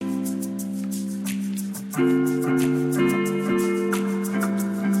Welcome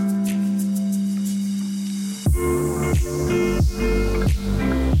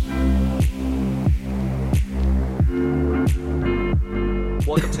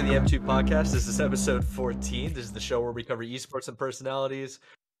to the M2 podcast. This is episode 14. This is the show where we cover esports and personalities,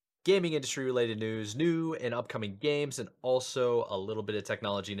 gaming industry related news, new and upcoming games, and also a little bit of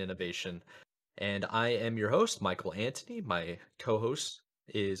technology and innovation. And I am your host, Michael Anthony. My co-host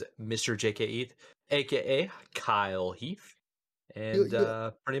is Mr. JK Heath, aka Kyle Heath. And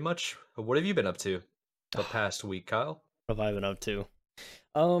pretty much, what have you been up to the past week, Kyle? What have I been up to?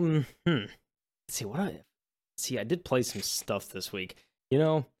 Let's see, I did play some stuff this week. You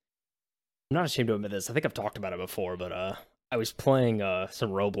know, I'm not ashamed to admit this. I think I've talked about it before, but I was playing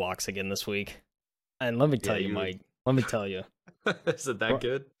some Roblox again this week. And let me tell you, Mike, let me tell you. Is it that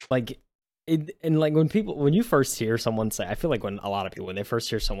good? Like, when you first hear someone say, I feel like when a lot of people, when they first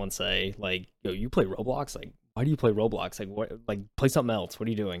hear someone say, like, yo, you play Roblox? Like, why do you play Roblox? Like, what? Like, play something else. What are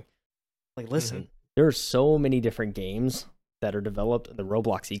you doing? Like, listen, there are so many different games that are developed in the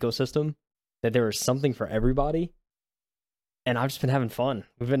Roblox ecosystem that there is something for everybody. And I've just been having fun.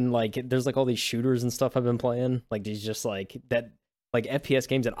 We've been like, there's like all these shooters and stuff I've been playing. Like these just like that, like FPS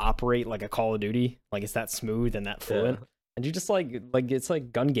games that operate like a Call of Duty. Like it's that smooth and that fluent. Yeah. And you just like it's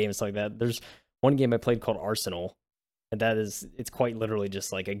like gun games like that. There's one game I played called Arsenal. And it's quite literally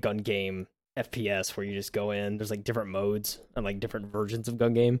just like a gun game FPS where you just go in. There's like different modes and like different versions of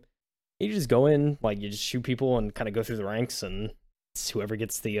gun game. You just go in, like you just shoot people and kind of go through the ranks, and it's whoever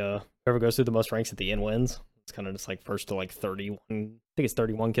goes through the most ranks at the end wins. It's kind of just like first to like 31, I think it's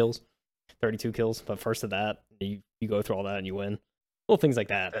 31 kills, 32 kills, but first to that, you go through all that and you win. Little things like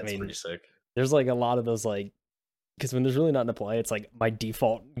that. That's pretty sick. There's like a lot of those, like, because when there's really nothing to play, it's like my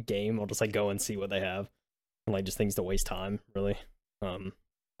default game, I'll just like go and see what they have, and like just things to waste time, really. But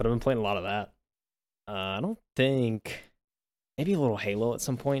I've been playing a lot of that. I don't think, maybe a little Halo at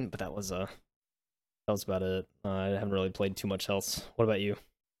some point, but that was about it. I haven't really played too much else. What about you?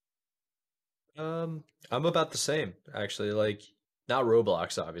 I'm about the same, actually. Like, not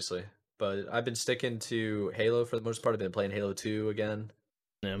Roblox, obviously, but I've been sticking to Halo for the most part. I've been playing Halo 2 again.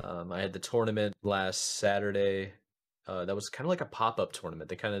 Yeah. I had the tournament last Saturday. That was kind of like a pop-up tournament.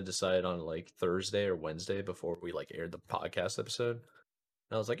 They kind of decided on like Thursday or Wednesday before we like aired the podcast episode.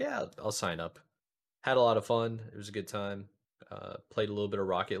 And I was like, yeah, I'll sign up. Had a lot of fun. It was a good time. Played a little bit of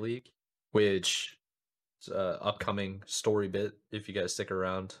Rocket League, which upcoming story bit if you guys stick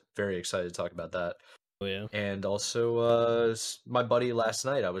around. Very excited to talk about that. Oh yeah. And also my buddy last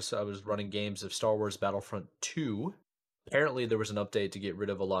night, I was running games of Star Wars Battlefront 2. Apparently there was an update to get rid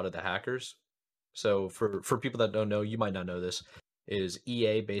of a lot of the hackers. So for people that don't know, you might not know this, is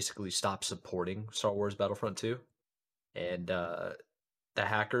EA basically stopped supporting Star Wars Battlefront 2. And the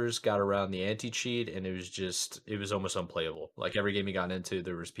hackers got around the anti-cheat, and it was almost unplayable. Like every game you got into,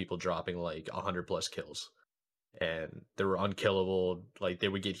 there was people dropping like 100 plus kills, and they were unkillable. Like they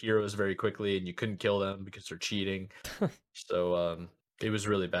would get heroes very quickly, and you couldn't kill them because they're cheating. So it was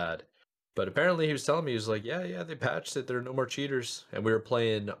really bad. But apparently he was telling me, he was like, yeah, they patched it. There are no more cheaters. And we were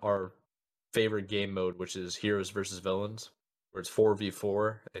playing our favorite game mode, which is Heroes versus Villains, where it's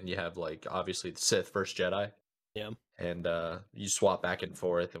 4v4, and you have like obviously the Sith versus Jedi. Yeah. And you swap back and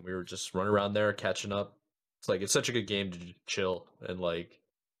forth, and we were just running around there catching up. It's such a good game to chill and like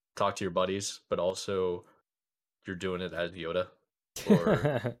talk to your buddies, but also you're doing it as Yoda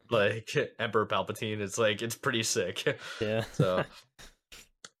or like Emperor Palpatine. It's pretty sick. Yeah. So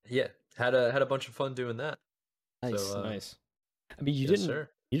yeah, had a bunch of fun doing that. Nice, so, nice. I mean, you yes, didn't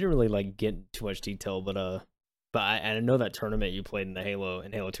really like get too much detail, but I know that tournament you played in the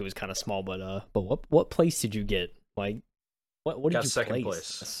Halo 2 was kind of small, but what place did you get? Like, what did you second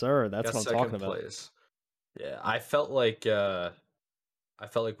place? Place, sir? That's what I'm talking about. Place. Yeah, I felt like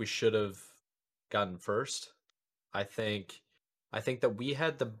we should have gotten first. I think that we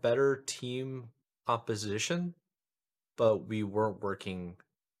had the better team composition, but we weren't working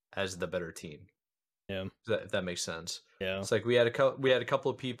as the better team. Yeah, if that makes sense. Yeah, it's like we had a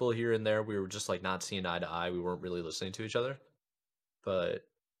couple of people here and there. We were just like not seeing eye to eye. We weren't really listening to each other. But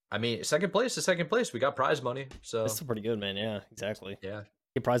I mean, second place is second place. We got prize money, so that's still pretty good, man. Yeah, exactly. Yeah,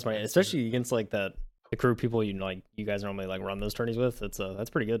 get prize money, especially against like the crew of people you guys normally like run those tourneys with. That's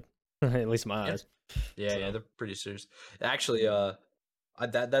pretty good, at least in my eyes. Yeah, they're pretty serious. Actually,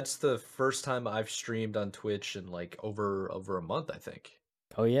 that's the first time I've streamed on Twitch in like over a month, I think.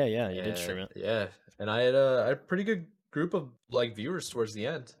 Oh yeah, you did stream it. Yeah, and I had a pretty good group of like viewers towards the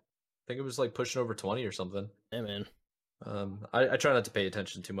end. I think it was like pushing over 20 or something. Yeah, man. I try not to pay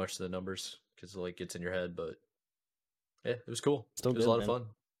attention too much to the numbers because it like gets in your head, but yeah, it was cool. Still it was good, a lot man. of fun.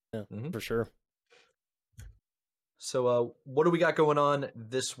 Yeah, for sure. So, what do we got going on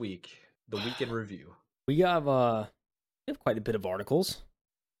this week? The week in review. We have quite a bit of articles,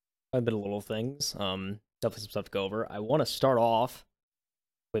 quite a bit of little things. Definitely some stuff to go over. I want to start off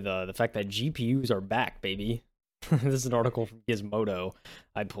with the fact that GPUs are back, baby. This is an article from Gizmodo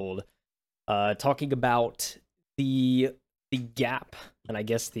I pulled, talking about the gap, and I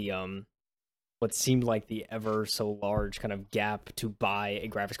guess the what seemed like the ever so large kind of gap to buy a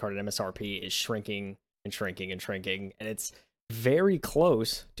graphics card at MSRP is shrinking and shrinking and shrinking, and it's very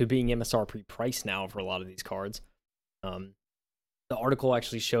close to being MSRP price now for a lot of these cards. Um, the article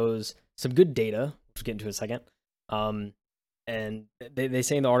actually shows some good data, which we'll get into in a second. And they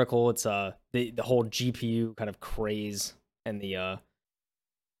say in the article it's the whole GPU kind of craze and time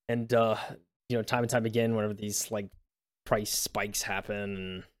and time again whenever these like price spikes happen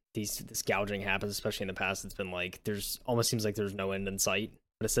and this gouging happens, especially in the past, it's been like there's almost seems like there's no end in sight.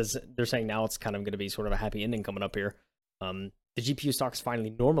 But it says they're saying now it's kind of going to be sort of a happy ending coming up here. The GPU stock is finally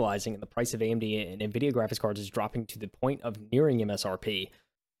normalizing, and the price of AMD and NVIDIA graphics cards is dropping to the point of nearing MSRP.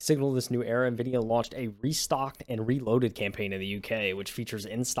 Signal this new era, NVIDIA launched a restocked and reloaded campaign in the UK, which features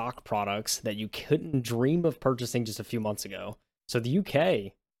in-stock products that you couldn't dream of purchasing just a few months ago. So the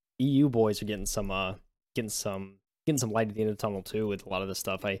UK, EU boys are getting some light at the end of the tunnel too with a lot of this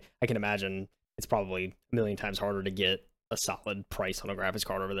stuff. I can imagine it's probably a million times harder to get a solid price on a graphics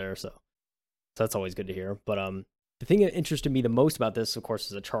card over there. So that's always good to hear. But the thing that interested me the most about this, of course,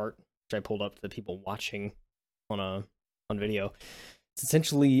 is a chart which I pulled up to the people watching on video. It's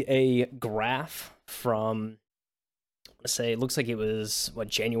essentially a graph from, let's say, it looks like it was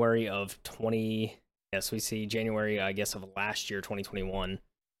January of 20. Yes, we see January, I guess, of last year, 2021,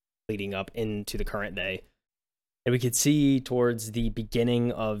 leading up into the current day. And we could see towards the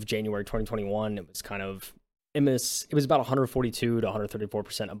beginning of January 2021, it was kind of it was about 142 to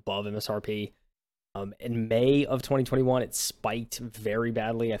 134% above MSRP. In May of 2021, it spiked very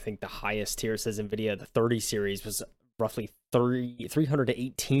badly. I think the highest tier says NVIDIA, the 30 series, was roughly 300 to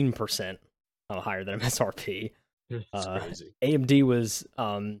 18% higher than MSRP. It's crazy. AMD was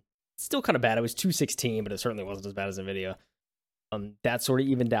still kind of bad. It was 216, but it certainly wasn't as bad as NVIDIA. That sort of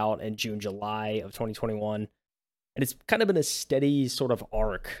evened out in June, July of 2021. And it's kind of been a steady sort of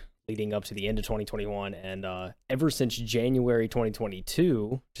arc leading up to the end of 2021. And ever since January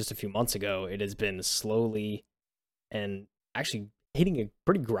 2022, just a few months ago, it has been slowly and actually hitting a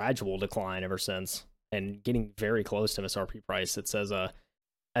pretty gradual decline ever since and getting very close to MSRP price. It says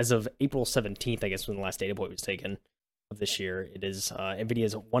as of April 17th, I guess when the last data point was taken of this year, it is NVIDIA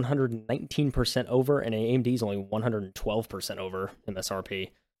is 119% over and AMD is only 112% over MSRP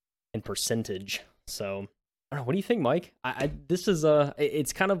in percentage. So I don't know. What do you think, Mike? This is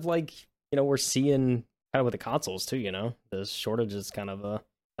it's kind of like, we're seeing kind of with the consoles too, the shortage is kind of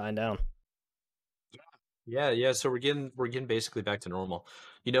dying down. Yeah. So we're getting basically back to normal.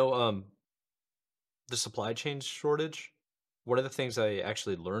 The supply chain shortage. One of the things I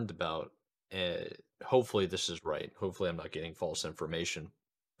actually learned about, hopefully this is right. Hopefully I'm not getting false information.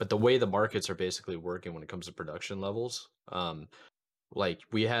 But the way the markets are basically working when it comes to production levels, like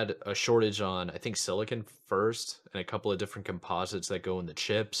we had a shortage on, I think, silicon first and a couple of different composites that go in the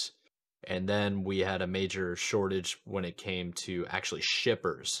chips. And then we had a major shortage when it came to actually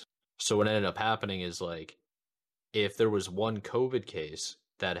shippers. So what ended up happening is like if there was one COVID case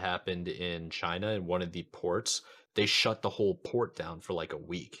that happened in China in one of the ports, they shut the whole port down for like a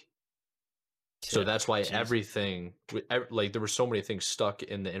week. So that's why everything, like there were so many things stuck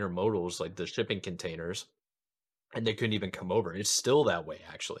in the intermodals, like the shipping containers, and they couldn't even come over. It's still that way,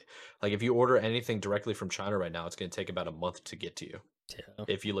 actually. Like if you order anything directly from China right now, it's going to take about a month to get to you. Yeah.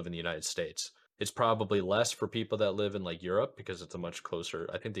 If you live in the United States, it's probably less for people that live in like Europe because it's a much closer.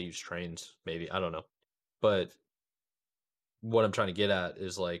 I think they use trains, maybe. I don't know. But what I'm trying to get at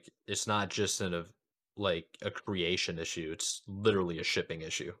is like it's not just like a creation issue. It's literally a shipping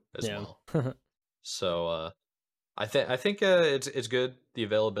issue as well. So I think it's good. The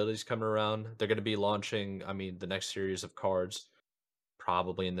availability's coming around. They're going to be launching, I mean, the next series of cards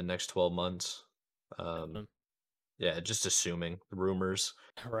probably in the next 12 months. Yeah, just assuming rumors.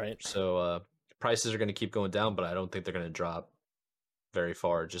 Right. So prices are going to keep going down, but I don't think they're going to drop very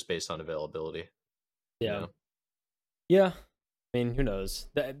far just based on availability. Yeah. Yeah. I mean, who knows?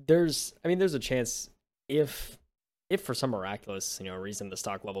 There's a chance if for some miraculous, reason the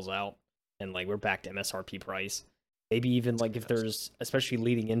stock levels out and like we're back to MSRP price. Maybe even like if there's, especially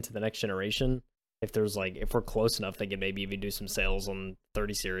leading into the next generation, if we're close enough, they can maybe even do some sales on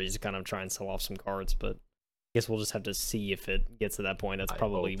 30 series, kind of try and sell off some cards. But I guess we'll just have to see if it gets to that point. That's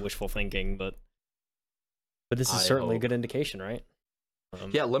probably wishful thinking, but this is certainly a good indication, right?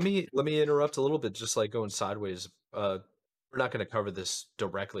 Yeah, let me interrupt a little bit, just like going sideways. We're not going to cover this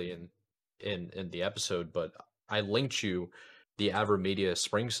directly in the episode, but I linked you the AverMedia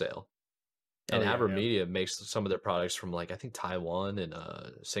spring sale, Oh and yeah, yeah, AverMedia makes some of their products from like I think Taiwan and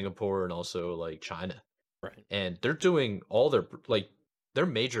Singapore and also like China, right, and they're doing all like their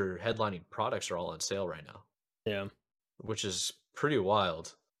major headlining products are all on sale right now, yeah, which is pretty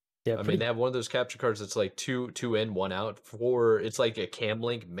wild. yeah, I mean, pretty, they have one of those capture cards that's like two in, one out for it's like a cam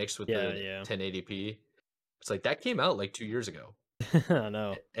link mixed with yeah, the yeah. 1080p. It's like that came out like 2 years ago, I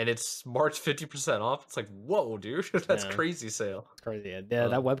know, and it's marked 50% off. It's like, whoa, dude, that's yeah, crazy sale. it's crazy. Yeah, yeah,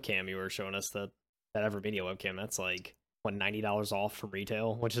 that Um, webcam you were showing us, that Evermedia webcam, that's like what, $90 off from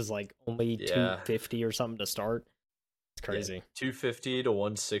retail, which is like only yeah, 250 or something to start. It's yeah, crazy. 250 to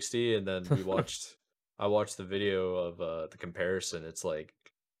 160, and then I watched the video of the comparison. It's like,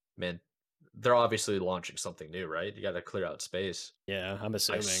 man, they're obviously launching something new, right? You got to clear out space. Yeah, I'm I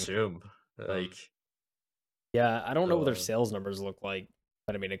assuming. assume, Um, like, yeah, I don't know what their so, sales numbers look like,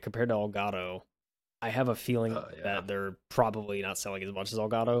 but I mean, compared to Elgato, I have a feeling yeah, that they're probably not selling as much as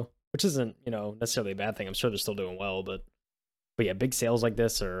Elgato, which isn't, necessarily a bad thing. I'm sure they're still doing well, but yeah, big sales like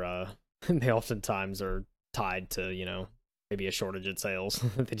this are they oftentimes are tied to, maybe a shortage in sales.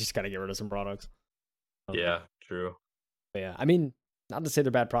 They just got to get rid of some products. Um, yeah, true. but yeah, I mean, not to say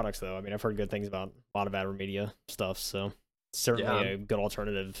they're bad products though. I mean, I've heard good things about a lot of AverMedia stuff, so Yeah, certainly a good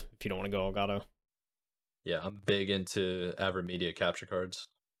alternative if you don't want to go Elgato. I'm big into AverMedia capture cards.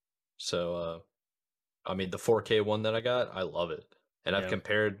 So, I mean, the 4K one that I got, I love it. And Yeah,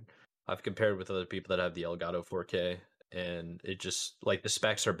 I've compared with other people that have the Elgato 4K, and it just like the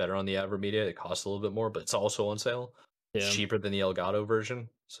specs are better on the AverMedia. It costs a little bit more, but it's also on sale. It's yeah, cheaper than the Elgato version,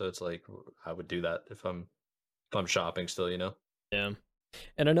 so it's like I would do that if I'm shopping still, yeah.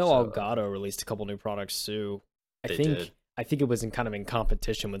 And I know So Elgato released a couple new products too. I they think did. I think it was in kind of in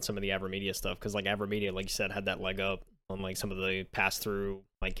competition with some of the AverMedia stuff because like AverMedia, like you said, had that leg up on like some of the pass through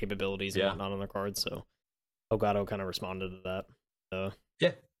like capabilities and Yeah. whatnot on their cards. So Elgato kind of responded to that.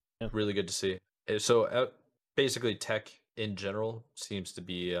 Yeah. Yeah, Really good to see. So basically, tech in general seems to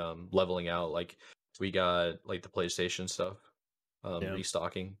be leveling out. Like we got like the PlayStation stuff, yeah,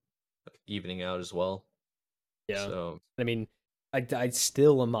 restocking, evening out as well. yeah. So I mean, I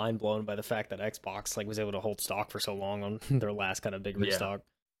still am mind blown by the fact that Xbox like was able to hold stock for so long on their last kind of big yeah, restock.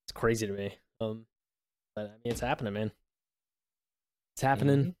 It's crazy to me. But I mean, it's happening, man. It's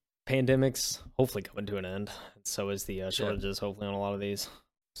happening. hmm Pandemics hopefully coming to an end. So is the yeah. shortages hopefully on a lot of these.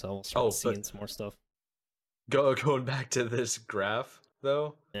 So we'll start Oh, but seeing some more stuff. going back to this graph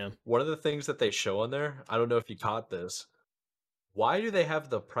though, Yeah. one of the things that they show on there, I don't know if you caught this. Why do they have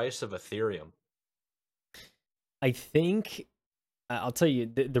the price of Ethereum? I think I'll tell you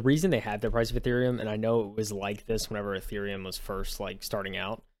the reason they had the price of Ethereum, and I know it was like this whenever Ethereum was first like starting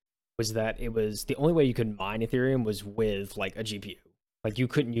out, was that it was the only way you could mine Ethereum was with like a GPU. Like you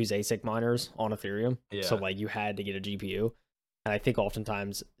couldn't use ASIC miners on Ethereum, so Yeah, like you had to get a GPU. And I think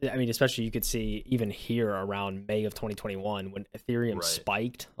oftentimes, I mean, especially you could see even here around May of 2021 when Ethereum right.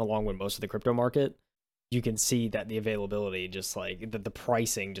 spiked along with most of the crypto market, you can see that the availability just like the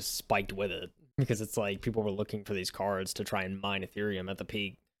pricing just spiked with it because it's like people were looking for these cards to try and mine Ethereum at the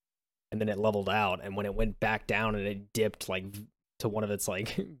peak, and then it leveled out, and when it went back down and it dipped like to one of its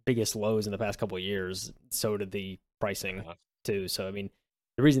like biggest lows in the past couple of years, so did the pricing Yeah, too. So I mean,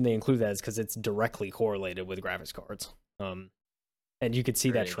 the reason they include that is because it's directly correlated with graphics cards. And you could see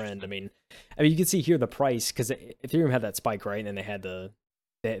that very trend. interesting. You can see here the price because Ethereum had that spike, right? And then they had the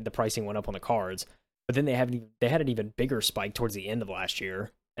pricing went up on the cards, but then they had an even bigger spike towards the end of last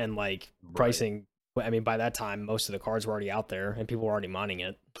year, and like Right. pricing. I mean, by that time, most of the cards were already out there, and people were already mining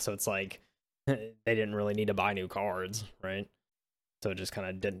it. So it's like they didn't really need to buy new cards, right? So it just kind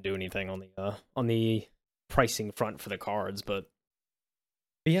of didn't do anything on the pricing front for the cards. But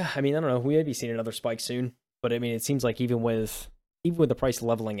yeah, I mean, I don't know. We may be seeing another spike soon, but I mean, it seems like even with the price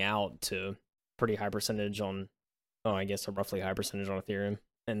leveling out to pretty high percentage on, oh, I guess a roughly high percentage on Ethereum,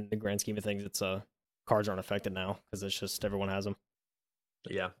 and the grand scheme of things, it's cards aren't affected now because it's just everyone has them.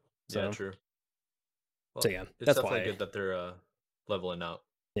 Yeah. Yeah, So true. so Well, yeah, it's that's definitely why. good that they're leveling out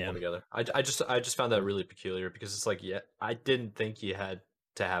Yeah, altogether. I just found that really peculiar because it's like, yeah, I didn't think you had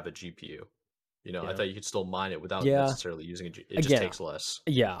to have a GPU. I yeah, thought you could still mine it without yeah. necessarily using a G. It just Again, takes less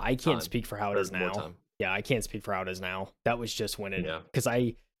yeah, I can't time speak for how it or is more now. time. Yeah, I can't speak for how it is now. That was just when it Yeah. because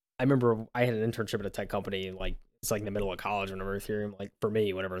I remember I had an internship at a tech company like it's like in the middle of college whenever Ethereum like for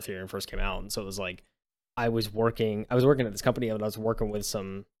me whenever Ethereum first came out, and so it was like I was working at this company and I was working with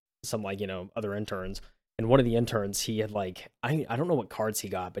some like other interns, and one of the interns he had like I don't know what cards he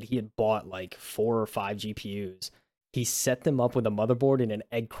got, but he had bought like 4 or 5 GPUs, he set them up with a motherboard in an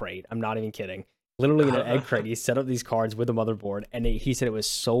egg crate. I'm not even kidding. Literally in an egg crate, he set up these cards with a motherboard, and he said it was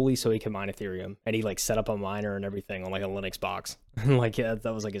solely so he could mine Ethereum. And he like set up a miner and everything on like a Linux box. Like yeah,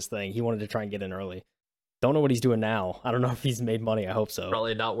 that was like his thing. He wanted to try and get in early. Don't know what he's doing now. I don't know if he's made money. I hope so.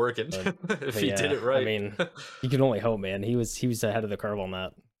 Probably not working if he did it right. I mean, you can only hope, man. He was ahead of the curve on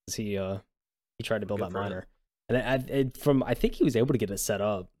that. He tried to build that miner, and I think he was able to get it set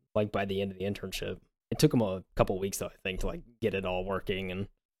up like by the end of the internship. It took him a couple weeks though, I think, to like get it all working and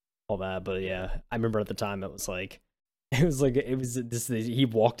all that. But yeah, I remember at the time it was this. He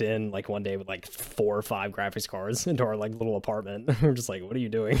walked in like one day with like 4 or 5 graphics cards into our like little apartment. We're just like, what are you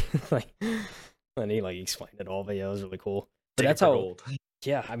doing? Like. And he like explained it all, but yeah, it was really cool. But that's how,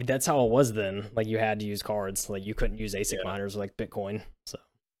 yeah, I mean that's how it was then. Like you had to use cards, like you couldn't use ASIC miners like Bitcoin. So,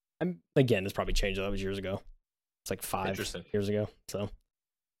 again, it's probably changed. That was years ago. It's like 5 years ago. So,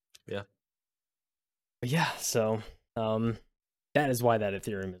 yeah, but yeah. So, that is why that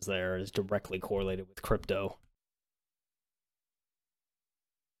Ethereum is there, is directly correlated with crypto.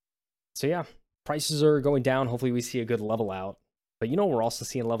 So yeah, prices are going down. Hopefully, we see a good level out. But you know, we're also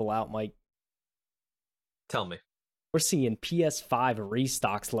seeing level out, Mike. Tell me. We're seeing PS5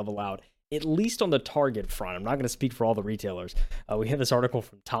 restocks level out, at least on the Target front. I'm not going to speak for all the retailers. We have this article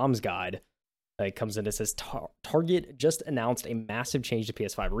from Tom's Guide that comes in. It says Target just announced a massive change to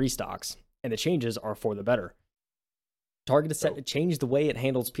PS5 restocks, and the changes are for the better. Target is set to change the way it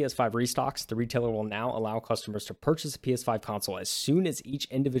handles PS5 restocks. The retailer will now allow customers to purchase a PS5 console as soon as each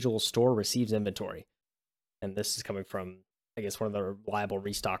individual store receives inventory. And this is coming from, I guess, one of the reliable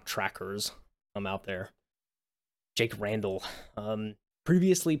restock trackers out there. Jake Randall.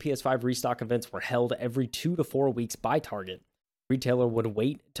 Previously, PS5 restock events were held every 2 to 4 weeks by Target. Retailer would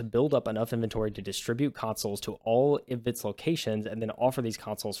wait to build up enough inventory to distribute consoles to all of its locations and then offer these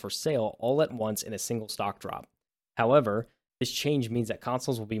consoles for sale all at once in a single stock drop. However, this change means that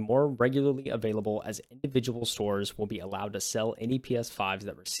consoles will be more regularly available as individual stores will be allowed to sell any PS5s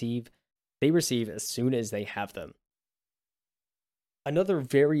that they receive as soon as they have them. Another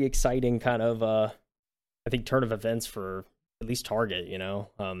very exciting kind of I think turn of events for at least Target, you know,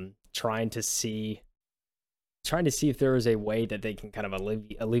 trying to see if there is a way that they can kind of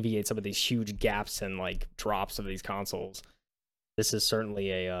alleviate some of these huge gaps and like drops of these consoles. This is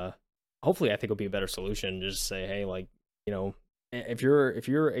certainly a hopefully I think will be a better solution. Just say, hey, like, you know, if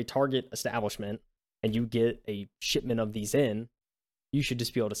you're a Target establishment and you get a shipment of these in, you should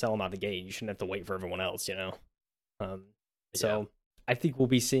just be able to sell them out the gate. You shouldn't have to wait for everyone else, you know. So I think we'll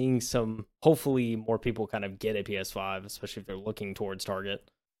be seeing hopefully more people kind of get a PS5, especially if they're looking towards Target.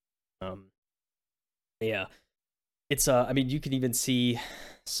 Yeah, it's I mean, you can even see,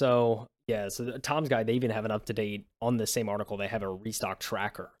 so Tom's Guide, they even have an up-to-date, on the same article, they have a restock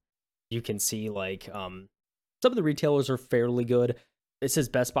tracker. You can see like some of the retailers are fairly good. It says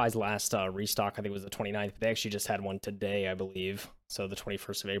Best Buy's last restock, I think, was the 29th. They actually just had one today, I believe, so the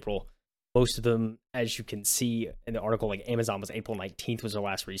 21st of April. Most of them, as you can see in the article, like Amazon was April 19th was their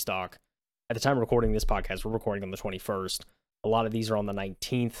last restock. At the time of recording this podcast, we're recording on the 21st. A lot of these are on the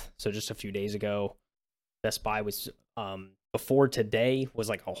 19th, so just a few days ago. Best Buy was, before today, was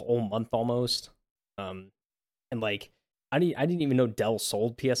like a whole month almost. And like, I didn't even know Dell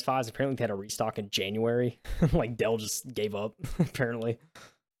sold PS5s. Apparently they had a restock in January. Like Dell just gave up, apparently.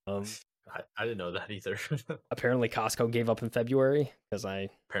 I didn't know that either. Apparently Costco gave up in February because I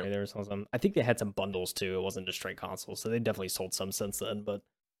think they had some bundles too. It wasn't just straight consoles, so they definitely sold some since then. But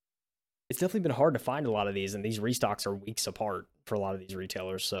it's definitely been hard to find a lot of these, and these restocks are weeks apart for a lot of these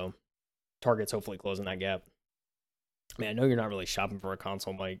retailers. So Target's hopefully closing that gap. I mean, I know you're not really shopping for a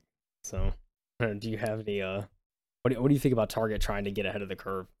console, Mike. So do you have any what do you think about Target trying to get ahead of the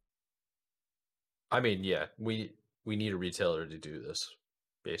curve? I mean, yeah, we need a retailer to do this.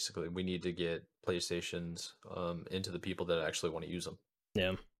 Basically, we need to get PlayStations into the people that actually want to use them.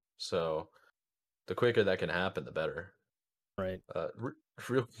 Yeah. So the quicker that can happen, the better. Right.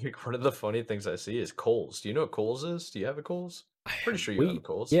 Real quick, one of the funny things I see is Kohl's. Do you know what Kohl's is? Do you have a Kohl's? Pretty sure you have a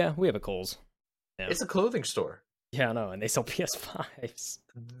Kohl's. Yeah, we have a Kohl's. Yeah. It's a clothing store. Yeah, I know, and they sell PS5s.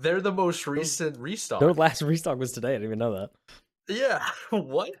 They're the most recent restock. Their last restock was today. I didn't even know that. Yeah.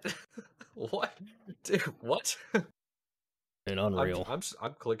 What? What? Dude, what? And unreal.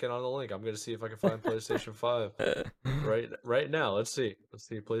 I'm clicking on the link. I'm gonna see if I can find PlayStation 5 right now. Let's see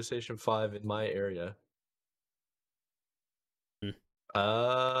PlayStation 5 in my area.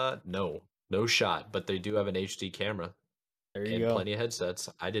 No shot, but they do have an HD camera. There you go. Plenty of headsets.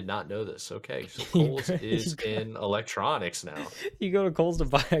 I did not know this. Okay, so Kohl's is in electronics now. You go to Kohl's to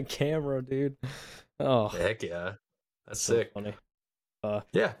buy a camera, dude. Oh, heck yeah, that's sick. Funny.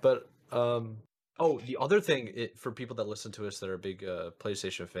 Yeah, but Oh, the other thing for people that listen to us that are big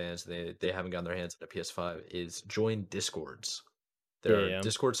PlayStation fans, they haven't gotten their hands on a PS5, is join Discords. Yeah, There are yeah,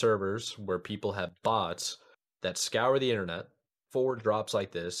 Discord servers where people have bots that scour the internet for drops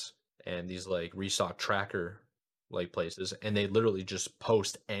like this and these like restock tracker like places, and they literally just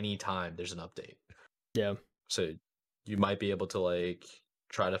post anytime there's an update. yeah, So you might be able to like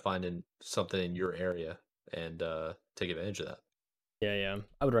try to find something in your area and take advantage of that. yeah, yeah.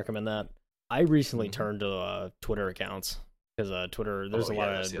 I would recommend that. I recently Hmm. turned to Twitter accounts because Twitter, there's Oh a lot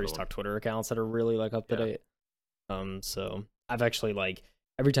yeah, that's of the other one. restock Twitter accounts that are really like up to Yeah. date. So I've actually like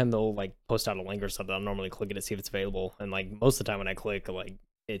every time they'll like post out a link or something, I'll normally click it to see if it's available. And like most of the time when I click, like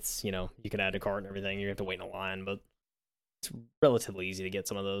it's you can add a cart and everything. You have to wait in a line, but it's relatively easy to get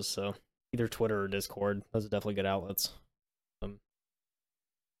some of those. So either Twitter or Discord, those are definitely good outlets. Um,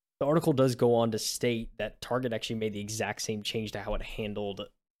 the article does go on to state that Target actually made the exact same change to how it handled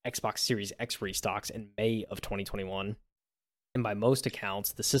Xbox Series X restocks in May of 2021. And by most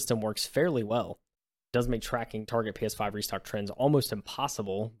accounts, the system works fairly well. It does make tracking Target PS5 restock trends almost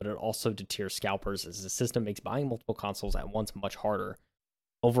impossible, but it also deters scalpers as the system makes buying multiple consoles at once much harder.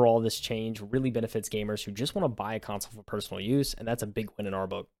 Overall, this change really benefits gamers who just want to buy a console for personal use, and that's a big win in our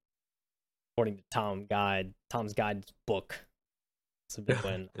book. According to Tom's Guide book, it's a big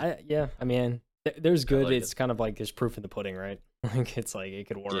win. I mean, there's I good. like it. It's kind of like there's proof in the pudding, right? Like it's like it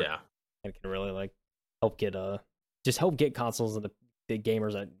could work. Yeah. It can really like help get just help get consoles and the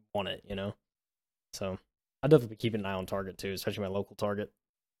gamers that want it, So I'll definitely be keeping an eye on Target too, especially my local Target.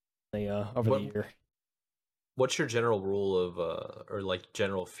 They over the What year. what's your general rule of or like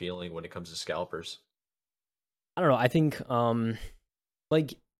general feeling when it comes to scalpers? I don't know. I think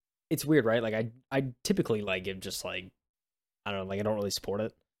like it's weird, right? Like I typically like give just like I don't know, like I don't really support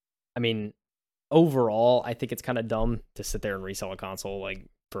it. I mean, overall, I think it's kind of dumb to sit there and resell a console like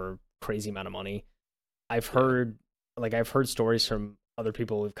for crazy amount of money. I've Yeah. heard I've heard stories from other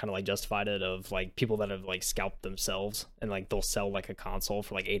people who've kind of like justified it of like people that have like scalped themselves and like they'll sell like a console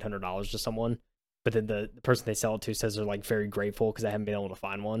for like $800 to someone, but then the person they sell it to says they're like very grateful because they haven't been able to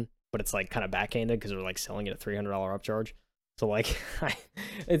find one, but it's like kind of backhanded because they're like selling it at $300 upcharge. So like,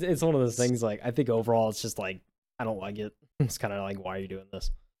 it's one of those things. Like I think overall it's just like I don't like it. It's kind of like why are you doing this?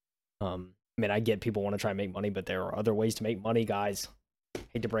 I mean I get people want to try and make money, but there are other ways to make money, guys.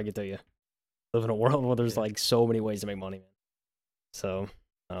 Hate to break it to you. Live in a world where there's Yeah. like so many ways to make money, man. So,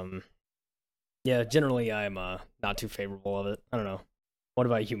 yeah, generally I'm not too favorable of it. I don't know. What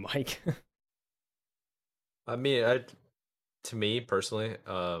about you, Mike? I mean, to me personally,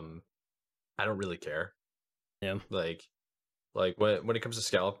 I don't really care. Yeah, Like when it comes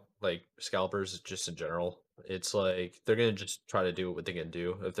to scalpers just in general, it's like they're gonna just try to do what they can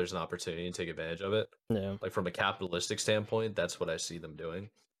do if there's an opportunity and take advantage of it. yeah, Like from a capitalistic standpoint, that's what I see them doing.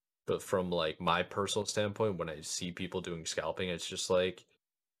 But from like my personal standpoint, when I see people doing scalping, it's just like,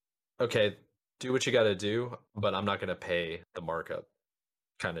 okay, do what you got to do, but I'm not gonna pay the markup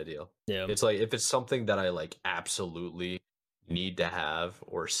kind of deal. yeah, It's like if it's something that I like absolutely need to have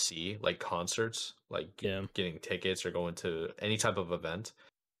or see, like concerts, like yeah, getting tickets or going to any type of event,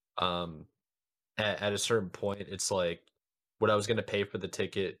 um, at a certain point, it's like what I was gonna pay for the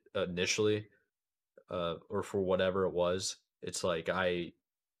ticket initially, or for whatever it was. It's like I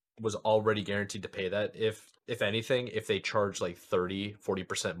was already guaranteed to pay that. If anything, if they charge like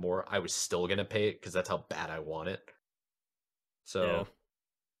 30-40% more, I was still gonna pay it because that's how bad I want it. yeah. So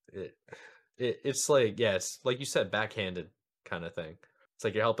it, it's like, yes, like you said, backhanded kind of thing. It's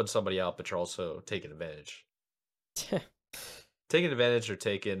like you're helping somebody out, but you're also taking advantage. Taking advantage or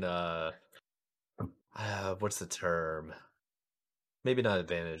taking what's the term? Maybe not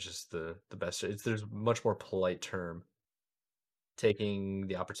advantage is the best. There's much more polite term. Taking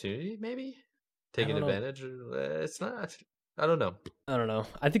the opportunity, maybe I taking don't know. advantage. It's not. I don't know. I don't know.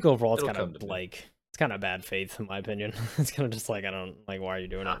 I think overall it's It'll kind of come to me. like it's kind of bad faith in my opinion. It's kind of just like I don't like why are you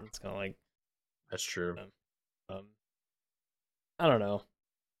doing it? Ah, It's kind of like that's true. um, um, I don't know.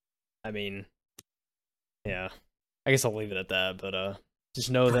 I mean, yeah. I guess I'll leave it at that. But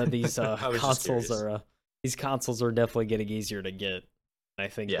just know that these I was just curious. these consoles are definitely getting easier to get. I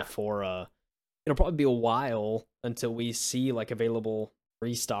think Yeah, before it'll probably be a while until we see like available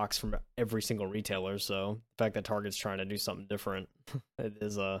restocks from every single retailer. So the fact that Target's trying to do something different it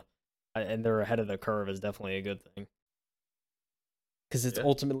is and they're ahead of the curve is definitely a good thing because it's yeah,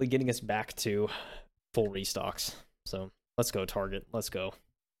 ultimately getting us back to full restocks. So let's go Target. Let's go.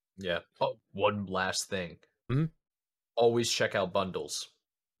 yeah. Oh, one last thing. Hmm. Always check out bundles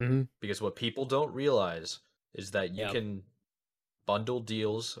Hmm. because what people don't realize is that you Yeah. can bundle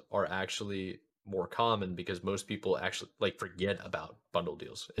deals are actually more common because most people actually like forget about bundle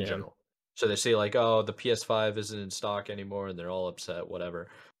deals in Yeah. general. So they say like, "Oh, the PS5 isn't in stock anymore," and they're all upset, whatever.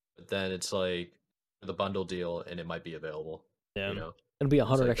 But then it's like the bundle deal, and it might be available. Yeah. You know, It'll be it's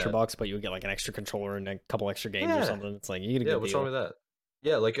 100 like extra that. bucks, but you'll get like an extra controller and a couple extra games or Yeah, something. It's like you get a yeah. good What's wrong deal. with that?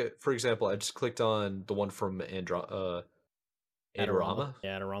 Yeah, like for example, I just clicked on the one from Adorama. Adorama,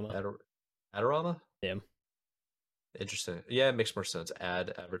 Yeah, Adorama. Ador- Adorama. Yeah. Interesting. Yeah, it makes more sense.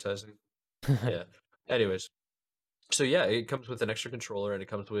 Advertising. Yeah. Anyways, so yeah, it comes with an extra controller and it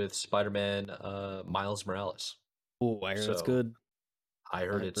comes with Spider-Man Miles Morales. Oh, I hear it's So good. I I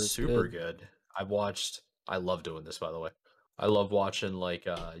heard hear it's it's super good. good. I love doing this by the way. I love watching like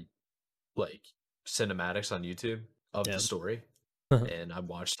cinematics on YouTube of the Yeah. story. And I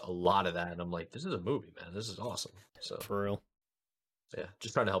watched a lot of that and I'm like, this is a movie, man. This is awesome. So For real. yeah,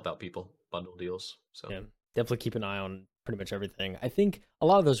 just trying to help out people, bundle deals. So Yeah. Definitely keep an eye on pretty much everything. I think a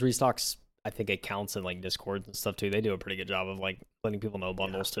lot of those restocks, I think accounts and like Discords and stuff too, they do a pretty good job of like letting people know yeah.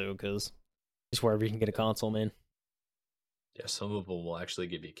 bundles too, because just wherever you can get a Yeah. console, man. Yeah, some of them will actually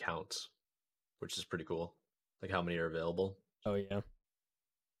give you counts, which is pretty cool. Like how many are available. Oh yeah.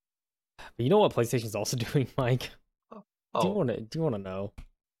 But you know what PlayStation's also doing, Mike? Oh, Do you oh, wanna know?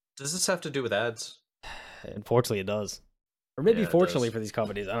 does this have to do with ads? Unfortunately it does. Or maybe Yeah, it fortunately does. for these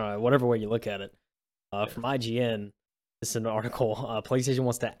companies, I don't know, whatever way you look at it. Yeah. From IGN, this is an article. PlayStation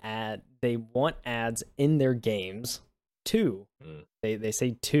wants to add. They want ads in their games too. Mm. They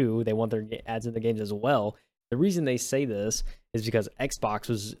say too. They want their ads in the games as well. The reason they say this is because Xbox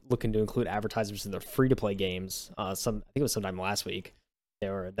was looking to include advertisements in their free to play games. I think it was sometime last week.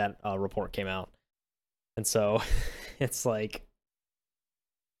 That report came out, and so it's like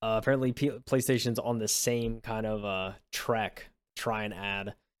apparently PlayStation's on the same kind of track, try and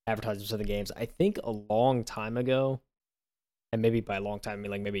add advertisements to the games. I think a long time ago, and maybe by a long time, I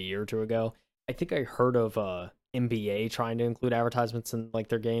mean like maybe a year or two ago, I think I heard of NBA trying to include advertisements in like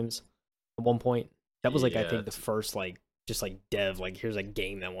their games at one point. That was like I Yeah. think the first like just like dev, like here's a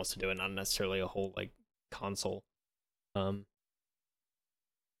game that wants to do it, not necessarily a whole like console. Um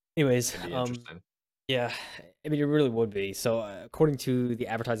anyways, That'd be interesting. yeah, I mean, it really would be. So, according to the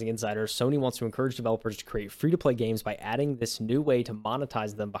Advertising Insider, Sony wants to encourage developers to create free to play games by adding this new way to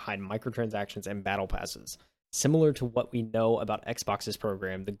monetize them behind microtransactions and battle passes. Similar to what we know about Xbox's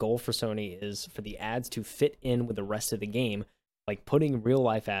program, the goal for Sony is for the ads to fit in with the rest of the game, like putting real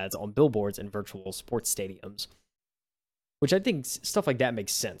life ads on billboards and virtual sports stadiums. Which I think stuff like that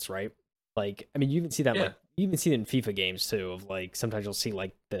makes sense, right? Like, I mean, you even see that Yeah. like you even see it in FIFA games too. Of like sometimes you'll see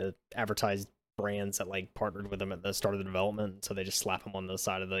like the advertised brands that like partnered with them at the start of the development, so they just slap them on the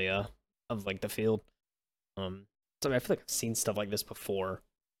side of like the field. So I mean, I feel like I've seen stuff like this before.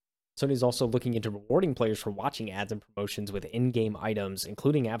 Sony's also looking into rewarding players for watching ads and promotions with in-game items,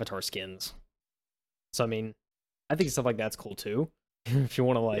 including avatar skins. So I mean, I think stuff like that's cool too. If you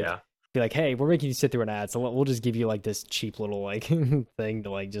want to like Yeah. be like, hey, we're making you sit through an ad, so we'll just give you like this cheap little like thing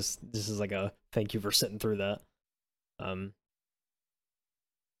to like just this is like a thank you for sitting through that. Um,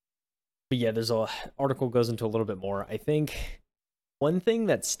 but yeah, there's a article goes into a little bit more. I think one thing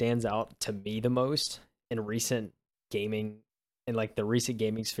that stands out to me the most in recent gaming in like the recent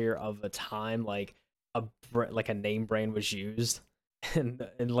gaming sphere of a time like like a name brand was used and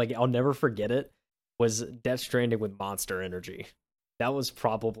like I'll never forget it was Death Stranding with Monster Energy. That was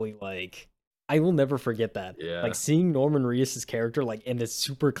probably like I will never forget that. Like Yeah. seeing Norman Reedus' character like in this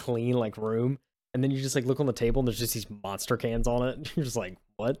super clean like room, and then you just like look on the table and there's just these monster cans on it. You're just like,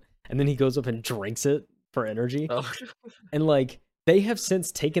 what? And then he goes up and drinks it for energy. Oh. And like they have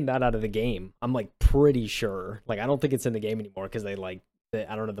since taken that out of the game. I'm like pretty sure. Like I don't think it's in the game anymore because I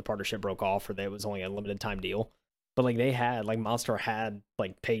don't know, the partnership broke off or it was only a limited time deal. But like they had like Monster had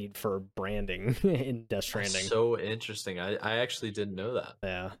like paid for branding in Death That's Stranding. so interesting. I actually didn't know that.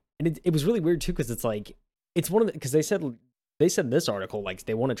 Yeah. And it was really weird too because it's like it's one of the because they said in this article like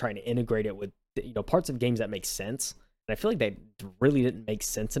they want to try and integrate it with parts of games that make sense. And I feel like they really didn't make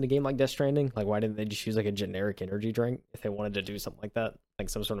sense in a game like Death Stranding. Like why didn't they just use like a generic energy drink if they wanted to do something like that, like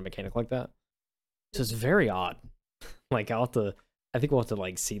some sort of mechanic like that? So it's very odd. Like I think we'll have to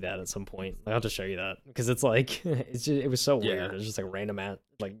like see that at some point. I'll have to show you that because it's like it was so weird. Yeah. It's just like random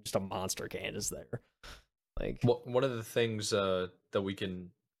like just a monster can is there. Like One of the things that we can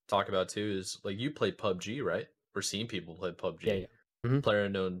talk about too is like you play PUBG, right? We're seeing people play yeah, PUBG. yeah. Hmm. Player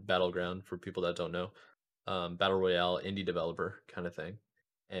unknown battleground for people that don't know. Battle royale indie developer kind of thing.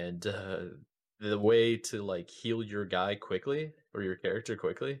 And the way to like heal your guy quickly or your character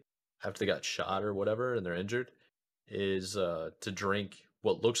quickly after they got shot or whatever and they're injured is to drink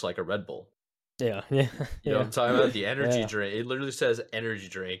what looks like a Red Bull. Yeah, yeah, You know what yeah, I'm talking about? The energy yeah, drink. It literally says energy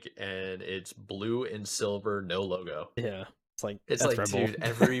drink and it's blue and silver, no logo. yeah. It's that's like, Red Bull.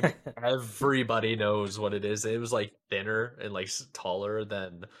 dude, everybody knows what it is. It was like thinner and like taller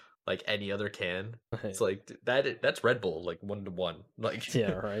than like any other can. It's like that's Red Bull, like 1 to 1. Like,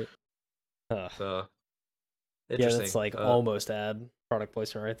 Yeah, right. so Yeah, that's interesting. like almost ad product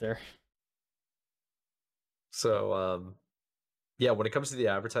placement right there. So yeah, when it comes to the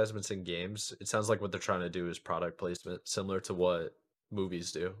advertisements in games, it sounds like what they're trying to do is product placement, similar to what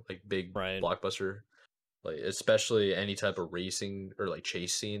movies do, like big Right. blockbuster, like especially any type of racing or like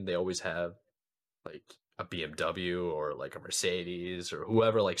chase scene. They always have like a BMW or like a Mercedes or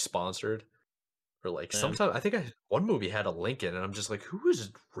whoever like sponsored. Or like Yeah. sometimes I think one movie had a Lincoln, and I'm just like, who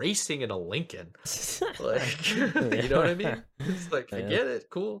is racing in a Lincoln? Like, you know what I Yeah. mean? It's like I Yeah. get it,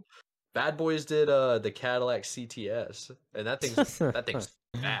 cool. Bad Boys did the Cadillac CTS, and that thing's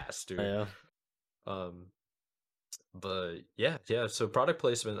fast, dude. Yeah. Um, but yeah. So product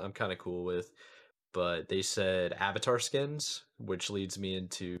placement, I'm kind of cool with, but they said avatar skins, which leads me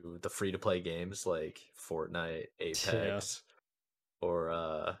into the free to play games like Fortnite, Yeah. Apex,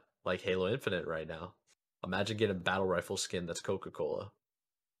 or like Halo Infinite right now. Imagine getting a battle rifle skin that's Coca-Cola,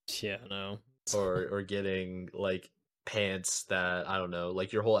 Yeah, no. or getting like pants that I don't know,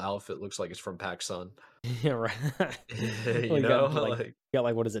 like your whole outfit looks like it's from PacSun. Yeah, right. Well, You you know, got like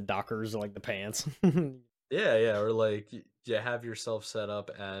like what is it, Dockers or like the pants? yeah, or like you have yourself set up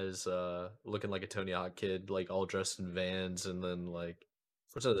as looking like a Tony Hawk kid, like all dressed in Vans, and then like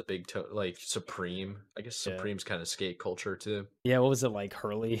what's the big like Supreme? I guess Yeah. Supreme's kind of skate culture too. Yeah, what was it like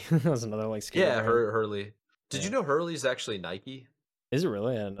Hurley? That was another like skater Yeah, brand. Hurley. Did you Yeah. know Hurley's actually Nike? Is it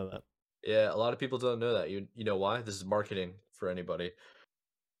really? I didn't know that. Yeah, a lot of people don't know that. You know why? This is marketing for anybody.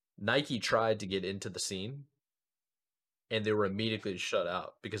 Nike tried to get into the scene and they were immediately shut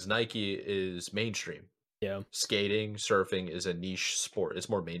out because Nike is mainstream. Yeah. Skating, surfing is a niche sport. It's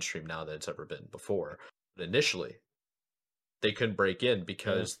more mainstream now than it's ever been before. But initially, they couldn't break in Yeah.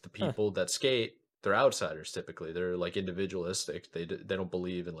 because the Huh. people that skate, they're outsiders typically. They're like individualistic. They don't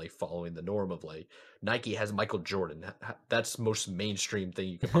believe in like following the norm of like Nike has Michael Jordan. That's the most mainstream thing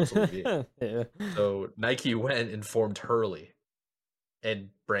you could possibly be. Yeah. So Nike went and formed Hurley and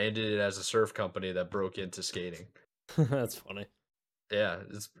branded it as a surf company that broke into skating. That's funny. Yeah,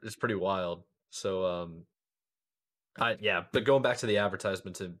 it's pretty wild. So but going back to the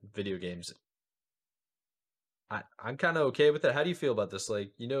advertisements in video games, I'm kind of okay with it. How do you feel about this?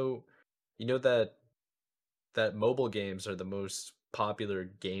 Like, you know that mobile games are the most popular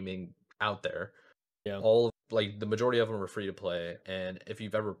gaming out there. Yeah. All like the majority of them are free to play, and if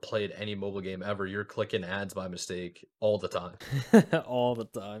you've ever played any mobile game ever, you're clicking ads by mistake all the time. All the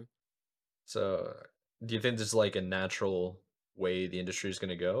time. So, do you think this is like a natural way the industry is going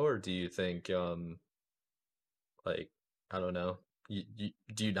to go, or do you think, like, I don't know,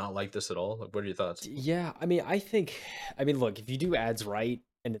 do you not like this at all? Like, what are your thoughts? Yeah, I mean, look, if you do ads right,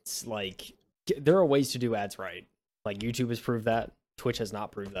 and it's like, there are ways to do ads right. Like YouTube has proved that. Twitch has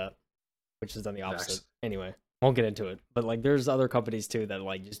not proved that. Which has done the opposite. Facts. Anyway, won't get into it. But like, there's other companies too that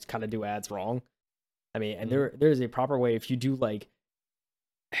like just kind of do ads wrong. I mean, and Mhm. there's a proper way if you do like,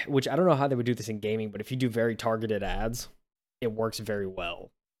 which I don't know how they would do this in gaming, but if you do very targeted ads, it works very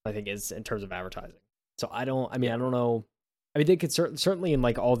well. I think is in terms of advertising. So I don't. I mean, Yeah. I don't know. I mean, they could certainly in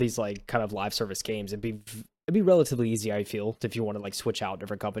like all these like kind of live service games, it'd be relatively easy. I feel if you want to like switch out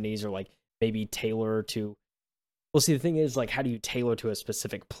different companies or like maybe tailor to. Well, see, the thing is, like, how do you tailor to a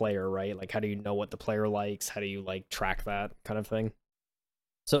specific player, right? Like, how do you know what the player likes? How do you like track that kind of thing?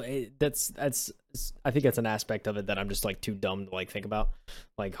 So that's I think that's an aspect of it that I'm just like too dumb to like think about.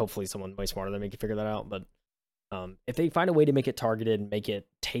 Like, hopefully, someone way smarter than me can figure that out. But if they find a way to make it targeted and make it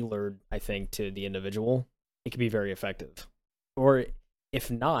tailored, I think to the individual, it could be very effective. Or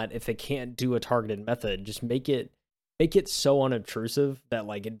if not, if they can't do a targeted method, just make it so unobtrusive that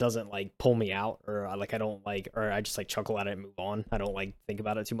like it doesn't like pull me out or like I don't like or I just like chuckle at it and move on. I don't like think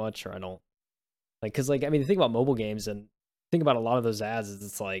about it too much or I don't like because like I mean the thing about mobile games and think about a lot of those ads is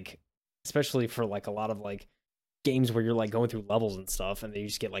it's like especially for like a lot of like games where you're like going through levels and stuff and then you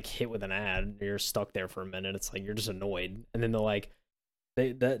just get like hit with an ad and you're stuck there for a minute. It's like you're just annoyed and then they're like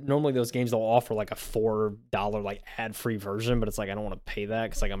that normally those games they'll offer like a $4 like ad free version, but it's like I don't want to pay that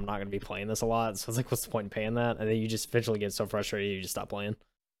because like I'm not gonna be playing this a lot. So it's like, what's the point in paying that? And then you just eventually get so frustrated you just stop playing.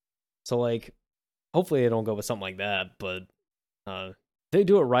 So like, hopefully they don't go with something like that. But if they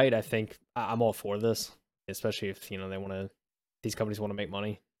do it right, I think I'm all for this, especially if you know they want to. These companies want to make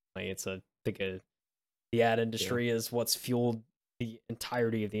money. Like it's a I think the ad Yeah. industry is what's fueled the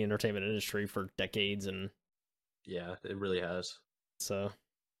entirety of the entertainment industry for decades, and Yeah, it really has. so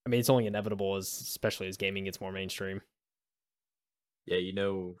I mean, it's only inevitable as especially as gaming gets more mainstream. Yeah, you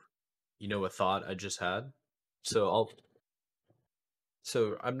know a thought I just had. So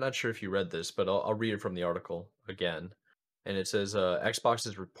So I'm not sure if you read this, but I'll read it from the article again. And it says Xbox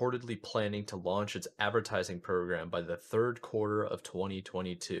is reportedly planning to launch its advertising program by the third quarter of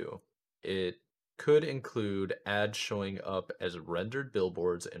 2022. It could include ads showing up as rendered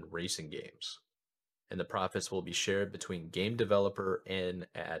billboards and racing games, and the profits will be shared between game developer and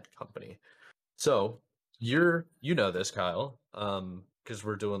ad company. So you know this, Kyle, because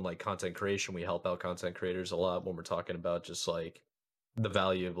we're doing like content creation. We help out content creators a lot when we're talking about just like the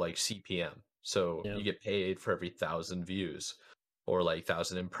value of like CPM. So Yeah. you get paid for every 1,000 views or like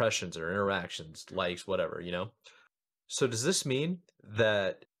 1,000 impressions or interactions, likes, whatever, you know? So does this mean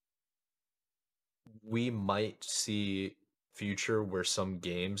that we might see future where some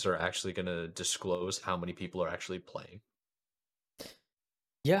games are actually going to disclose how many people are actually playing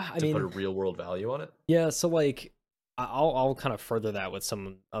Yeah, I to put mean, a real world value on it? yeah, so like I'll kind of further that with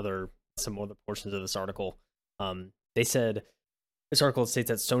some other portions of this article. They said this article states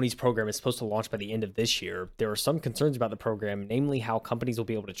that Sony's program is supposed to launch by the end of this year. There are some concerns about the program, namely how companies will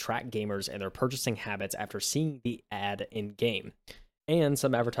be able to track gamers and their purchasing habits after seeing the ad in game. And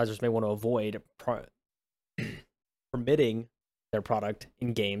some advertisers may want to avoid permitting their product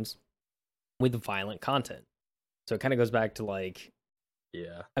in games with violent content. So it kind of goes back to like,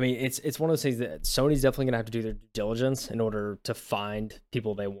 Yeah. I mean, it's one of those things that Sony's definitely gonna have to do their due diligence in order to find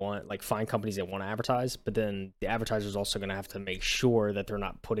people they want, like find companies they want to advertise. But then the advertisers also gonna have to make sure that they're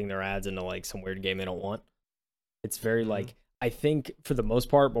not putting their ads into like some weird game they don't want. It's very Hmm. like, I think for the most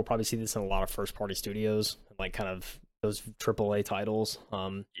part we'll probably see this in a lot of first party studios, like kind of those AAA titles.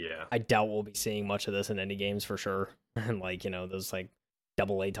 Yeah. I doubt we'll be seeing much of this in indie games for sure, and like those like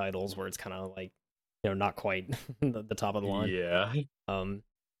double A titles where it's kind of like not quite the top of the line. Yeah. Um,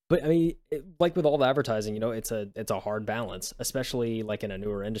 but I mean, like with all the advertising, it's a hard balance, especially like in a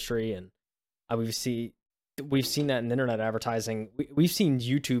newer industry, and we've seen that in internet advertising. We've seen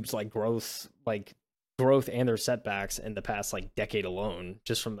YouTube's growth and their setbacks in the past like decade alone,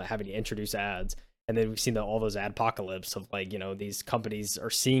 just from having to introduce ads. And then we've seen all those ad apocalypse of like these companies are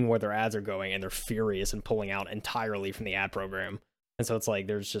seeing where their ads are going and they're furious and pulling out entirely from the ad program. And so it's like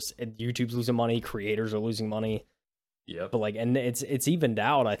there's just YouTube's losing money, creators are losing money, Yep. but like, and it's evened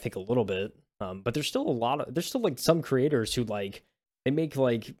out, I think, a little bit. But there's still like some creators who like they make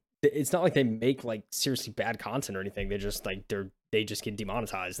like it's not like they make like seriously bad content or anything. They just like they just get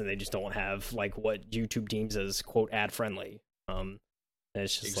demonetized and they just don't have like what YouTube deems as quote ad friendly. And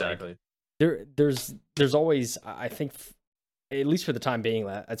it's just like Exactly. there's always, I think, at least for the time being,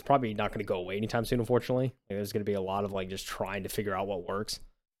 that it's probably not going to go away anytime soon. Unfortunately, like, there's going to be a lot of like just trying to figure out what works.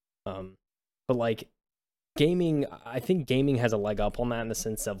 But like gaming, I think gaming has a leg up on that in the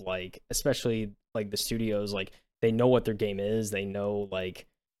sense of like, especially like the studios, like they know what their game is. They know like,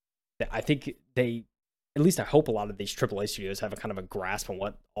 I think they, at least I hope a lot of these AAA studios have a kind of a grasp on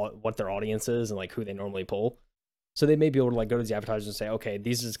what their audience is and like who they normally pull. So they may be able to like go to these advertisers and say, okay,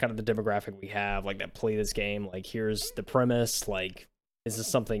 these is kind of the demographic we have, like that play this game. Like here's the premise. Like, is this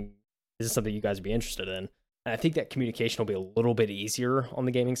something? Is this something you guys would be interested in? And I think that communication will be a little bit easier on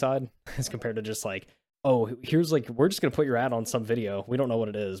the gaming side as compared to just like, oh, here's like we're just gonna put your ad on some video. We don't know what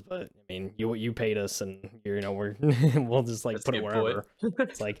it is, but I mean, you paid us, and we're we'll just like That's a put it good point. wherever.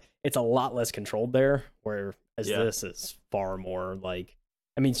 It's like it's a lot less controlled there, whereas Yeah. this is far more like.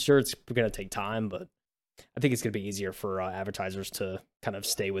 I mean, sure, it's gonna take time, but I think it's gonna be easier for advertisers to kind of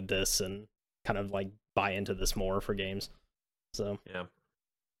stay with this and kind of like buy into this more for games. So Yeah.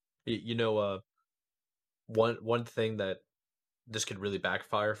 You know, one thing that this could really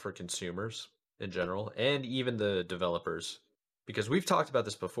backfire for consumers in general and even the developers, because we've talked about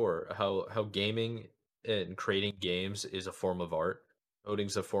this before, how gaming and creating games is a form of art.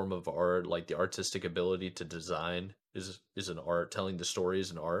 Coding's a form of art, like the artistic ability to design is an art, telling the story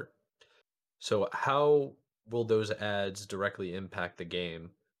is an art. So how will those ads directly impact the game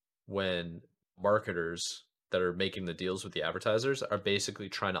when marketers that are making the deals with the advertisers are basically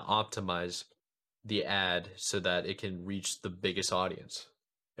trying to optimize the ad so that it can reach the biggest audience?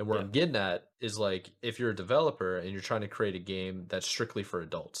 And where yeah, I'm getting at is like if you're a developer and you're trying to create a game that's strictly for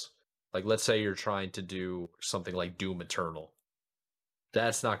adults, like let's say you're trying to do something like Doom Eternal,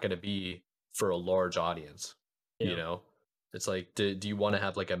 that's not going to be for a large audience, you yeah, know? It's like, do you want to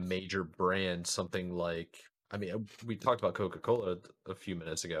have like a major brand, something like, I mean, we talked about Coca-Cola a few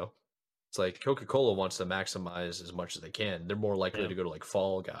minutes ago. It's like Coca-Cola wants to maximize as much as they can. They're more likely yeah, to go to like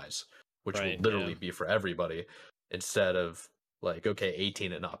Fall Guys, which will right, yeah, literally be for everybody, instead of like, okay,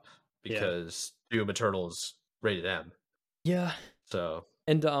 18 and up, yeah, because Doom Eternal is rated M. yeah. So,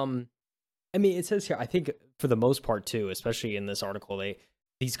 And I mean, it says here, I think for the most part too, especially in this article,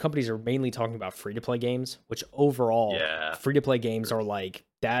 these companies are mainly talking about free to play games, which overall, Yeah. free to play games True. are like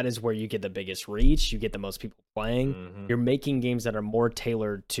that is where you get the biggest reach, you get the most people playing. Mhm. You're making games that are more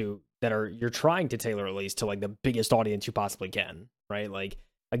tailored to that are you're trying to tailor at least to like the biggest audience you possibly can, right? Like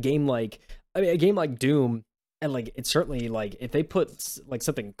a game like a game like Doom, and like it's certainly like if they put like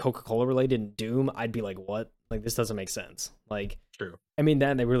something Coca-Cola related in Doom, I'd be like, what? Like this doesn't make sense. Like True. I mean,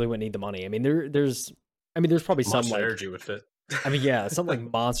 then they really wouldn't need the money. I mean, there's probably some Monster like Energy would fit. I mean, yeah, some like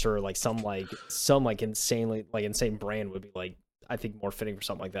monster, like some like insanely like insane brand would be like I think more fitting for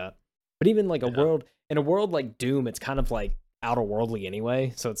something like that. But even like a Yeah. world in a world like Doom, it's kind of like outer worldly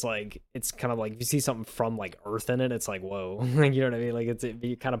anyway. So it's kind of like if you see something from like Earth in it, it's like whoa, like you know what I mean? Like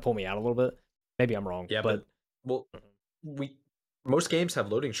you kind of pull me out a little bit. Maybe I'm wrong, Yeah, but but well, we most games have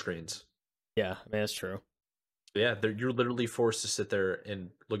loading screens. yeah, I mean that's true. Yeah, you're literally forced to sit there and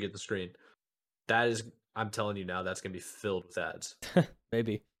look at the screen. That is, I'm telling you now, that's gonna be filled with ads.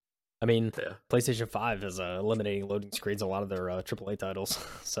 Maybe. I mean, Yeah, PlayStation 5 is eliminating loading screens a lot of their AAA titles.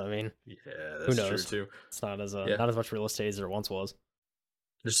 So I mean, yeah, who that's true knows? too. It's not as Yeah, not as much real estate as there once was.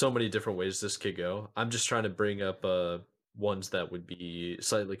 there's so many different ways this could go. I'm just trying to bring up ones that would be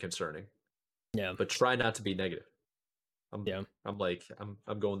slightly concerning, Yeah, but try not to be negative. I'm yeah, I'm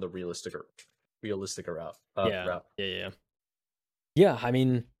going the realistic route. yeah, Route. yeah, yeah. Yeah, I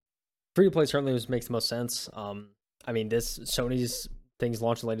mean, free to play certainly makes the most sense. I mean, this Sony's things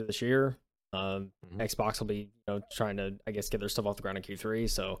launching later this year. Mhm. Xbox will be trying to I guess get their stuff off the ground in Q3.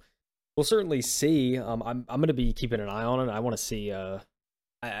 So we'll certainly see. I'm going to be keeping an eye on it. I want to see. I'm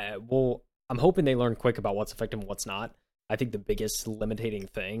hoping they learn quick about what's effective and what's not. I think the biggest limiting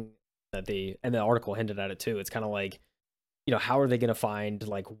thing that and the article hinted at it too. It's kind of like how are they going to find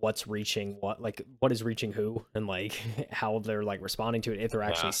like what's reaching what is reaching who and like how they're like responding to it if they're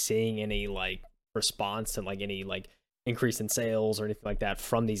actually Yeah, seeing any like response and like any like increase in sales or anything like that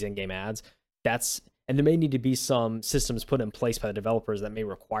from these in-game ads. That's and there may need to be some systems put in place by the developers that may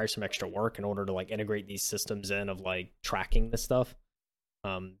require some extra work in order to like integrate these systems in of like tracking this stuff.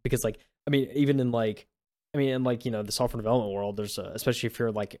 Because like I mean even in like I mean in like the software development world there's especially if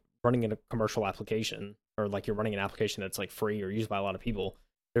you're like running in a commercial application or like you're running an application that's like free or used by a lot of people,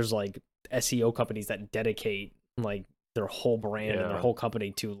 there's like SEO companies that dedicate like their whole brand and their yeah. whole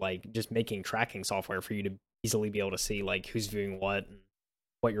company to like just making tracking software for you to easily be able to see like who's viewing what and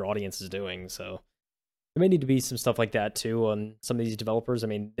what your audience is doing. So there may need to be some stuff like that too on some of these developers.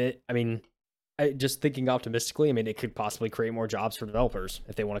 Just thinking optimistically, I mean, it could possibly create more jobs for developers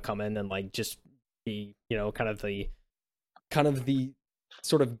if they want to come in and like just be, kind of the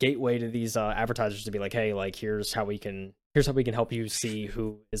sort of gateway to these advertisers to be like, hey, like here's how we can help you see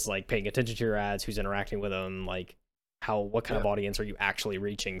who is like paying attention to your ads, who's interacting with them, like what kind Yeah. of audience are you actually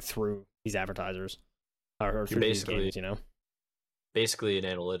reaching through these advertisers or You're through these games, basically an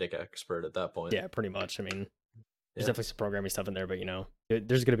analytic expert at that point. Yeah, pretty much. I mean, there's Yeah. definitely some programming stuff in there, but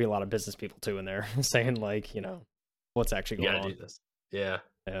there's going to be a lot of business people too in there saying like, what's actually You going gotta on. do this. Yeah.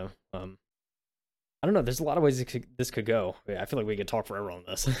 Yeah. I don't know. There's a lot of ways this could go. Yeah, I feel like we could talk forever on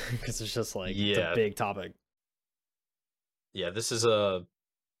this because it's just like it's a Yeah. big topic. Yeah. This is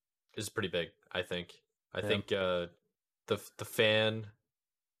pretty big, I think. I Yeah. think the fan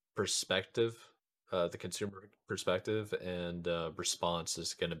perspective, the consumer perspective and response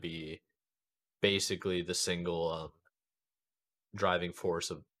is gonna be basically the single driving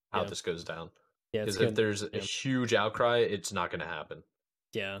force of how Yeah. this goes down. Yeah. It's Because if good. there's a Yeah. huge outcry, it's not gonna happen.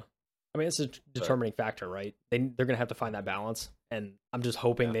 Yeah. I mean, it's a But determining factor, right? They're gonna have to find that balance, and I'm just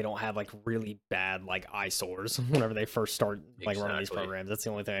hoping yeah, they don't have like really bad like eyesores whenever they first start like running these exactly. programs. That's the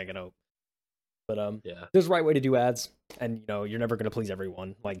only thing I can hope. But Yeah. there's a right way to do ads, and you're never gonna please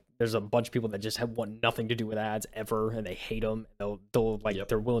everyone. Like there's a bunch of people that just want nothing to do with ads ever, and they hate them. They'll like Yep.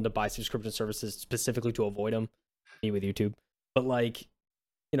 they're willing to buy subscription services specifically to avoid them. Me with YouTube, but like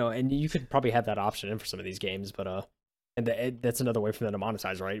and you could probably have that option in for some of these games, but that's another way for them to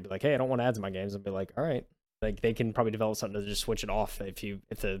monetize, right? Be like, hey, I don't want ads in my games, and be like, all right, like they can probably develop something to just switch it off if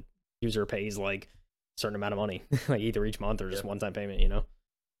the user pays like a certain amount of money, like either each month or just Yep. one time payment,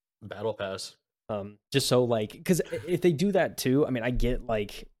 Battle Pass. just so like because if they do that too, I mean, I get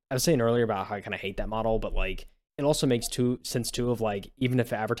like I was saying earlier about how I kind of hate that model, but like it also makes sense too of like even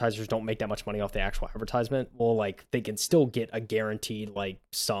if advertisers don't make that much money off the actual advertisement, well, like they can still get a guaranteed like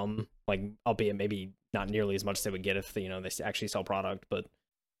sum, like albeit maybe not nearly as much as they would get if they actually sell product, but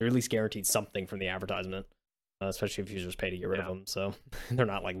they're at least guaranteed something from the advertisement, especially if users pay to get rid of Yeah. them, so they're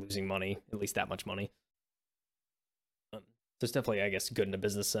not like losing money, at least that much money. So it's definitely, I guess, good in a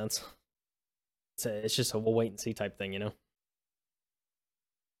business sense. It's just a we'll wait and see type thing,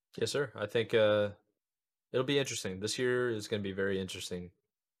 Yes, sir. I think it'll be interesting. This year is going to be very interesting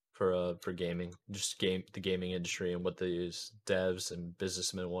for gaming, just the gaming industry and what these devs and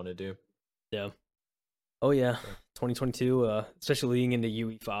businessmen want to do. Yeah. Oh yeah, 2022, especially leading into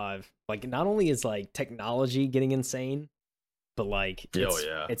UE5. Like, not only is like technology getting insane, but like Oh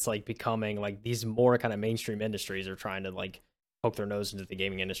yeah, it's like becoming like these more kind of mainstream industries are trying to like poke their nose into the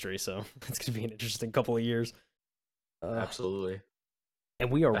gaming industry. So it's gonna be an interesting couple of years. absolutely. And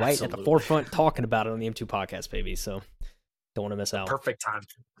we are right at the Absolutely. forefront talking about it on the M2 podcast, baby. So don't want to miss The out. perfect time.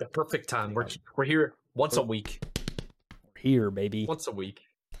 The perfect time. We're here once a week. We're here, baby. Once a week.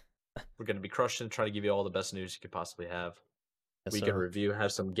 We're gonna be crushing, try to give you all the best news you could possibly have. Yes, We sir. can review,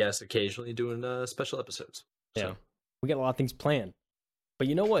 have some guests occasionally doing special episodes. Yeah, So, we got a lot of things planned. But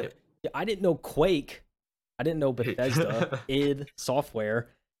you know what? I didn't know Quake. I didn't know Bethesda, id Software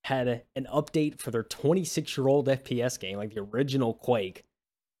had an update for their 26-year-old FPS game, like the original Quake.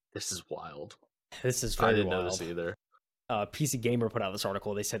 this is wild. This is I very didn't wild. know this either. PC Gamer put out this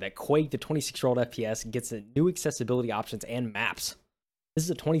article. They said that Quake, the 26-year-old FPS, gets new accessibility options and maps. This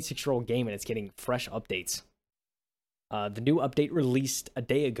is a 26-year-old game, and it's getting fresh updates. The new update released a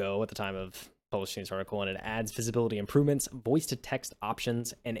day ago at the time of publishing this article, and it adds visibility improvements, voice-to-text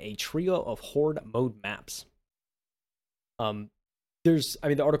options, and a trio of horde mode maps.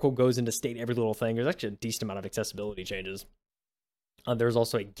 The article goes into state every little thing. There's actually a decent amount of accessibility changes. There's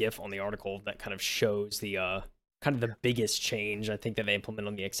also a GIF on the article that kind of shows the kind of the biggest change I think that they implement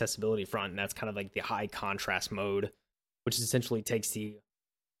on the accessibility front, and that's kind of like the high contrast mode, which essentially takes the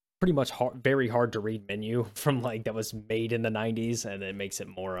pretty much very hard to read menu from like that was made in the 90s, and it makes it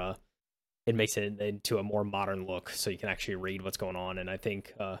more it makes it into a more modern look, so you can actually read what's going on. And I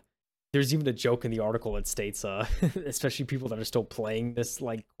think there's even a joke in the article that states especially people that are still playing this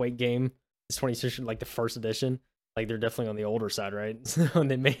like Quake game, this 20th like the first edition, like they're definitely on the older side, right? So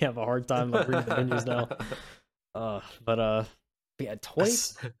they may have a hard time like reading the menus now. But yeah, 20.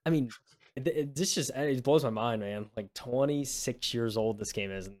 I mean, this just it blows my mind, man. Like 26 years old this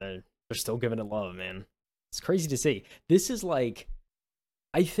game is, and they're still giving it love, man. It's crazy to see. This is like,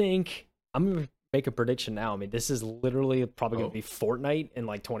 I think I'm gonna make a prediction now. I mean, this is literally probably gonna be Fortnite in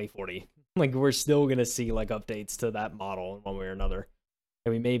like 2040. Like, we're still gonna see like updates to that model in one way or another,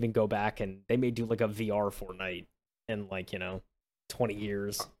 and we may even go back and they may do like a VR Fortnite in like 20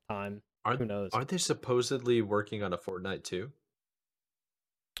 years time. Who knows? Aren't they supposedly working on a Fortnite too?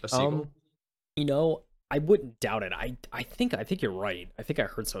 A sequel? I wouldn't doubt it. I think you're right. I think I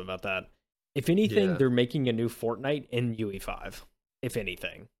heard something about that. If anything, they're making a new Fortnite in UE5. If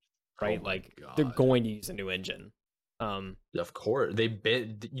anything, right? Oh like God. they're going to use a new engine. Of course, they've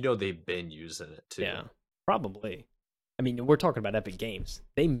been using it too. Yeah, probably. I mean, we're talking about Epic Games.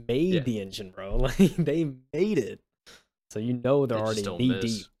 They made the engine, bro. Like they made it, so they're already knee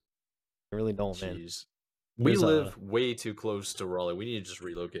deep. They really don't, man. We live way too close to Raleigh. We need to just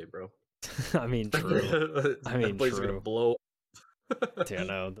relocate, bro. I mean, true. That place is gonna blow. Yeah,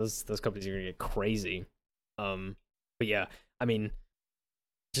 no, those companies are gonna get crazy. But yeah, I mean,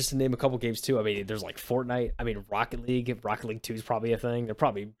 just to name a couple games too. I mean, there's like Fortnite. I mean, Rocket League. Rocket League 2 is probably a thing. They're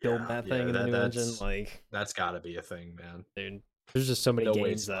probably building that thing in the new engine. Like, that's gotta be a thing, man. Dude, there's just so many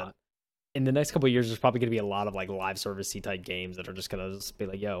games that in the next couple of years, there's probably gonna be a lot of like live service-y type games that are just gonna be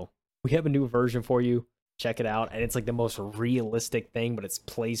like, yo, we have a new version for you. Check it out. And it's like the most realistic thing, but it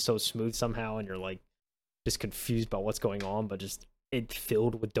plays so smooth somehow, and you're like just confused about what's going on, but just it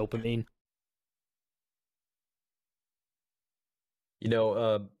filled with dopamine.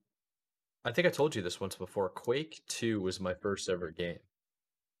 I think I told you this once before. Quake 2 was my first ever game.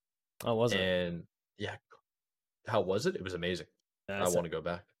 Oh, was it? And yeah, how was it? It was amazing. I want to go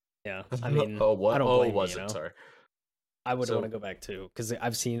back. Yeah, I mean, what? I don't blame was you, it? Sorry. I would want to go back too, because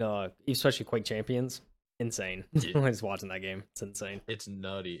I've seen, especially Quake Champions, insane. I was watching that game. It's insane. It's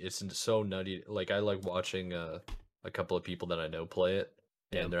nutty. It's so nutty. Like, I like watching a couple of people that I know play it,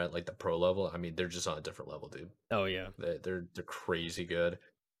 and they're at like the pro level. I mean, they're just on a different level, dude. Oh yeah, they're crazy good.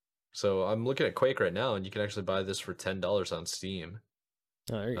 So I'm looking at Quake right now, and you can actually buy this for $10 on Steam.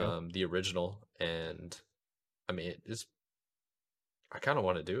 Oh, there you go. The original, and I mean, I kind of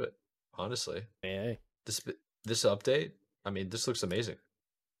want to do it, honestly. Yeah. This update, I mean, this looks amazing.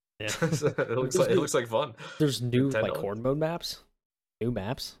 Yeah, it looks like fun. There's new like horde mode maps, new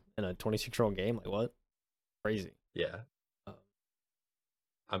maps in a 26-year-old game. Like, what? Crazy. Yeah.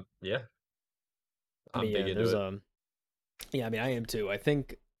 I'm big into it. Yeah, I mean, I am too. I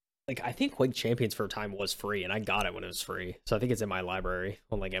think Quake Champions for a time was free, and I got it when it was free. So I think it's in my library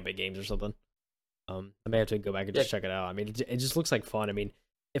on like Epic Games or something. I may have to go back and just check it out. I mean, it just looks like fun. I mean,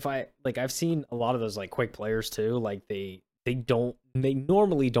 I've seen a lot of those like Quake players too. Like they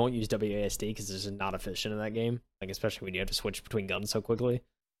normally don't use WASD because it's just not efficient in that game. Like, especially when you have to switch between guns so quickly.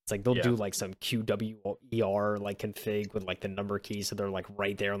 It's like they'll Yeah. do like some QWER like config with like the number keys, so they're like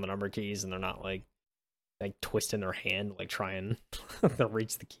right there on the number keys, and they're not like twisting their hand like trying to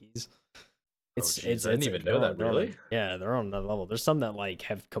reach the keys. Jeez, I didn't even know that. Really? Yeah, they're on that level. There's some that like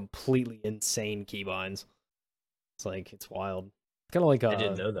have completely insane keybinds. It's like it's wild. It's kind of like I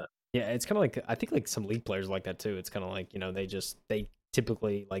didn't know that. yeah, it's kind of like I think like some league players like that too. It's kind of like they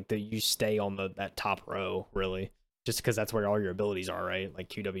typically like you stay on that top row really, just because that's where all your abilities are, right? Like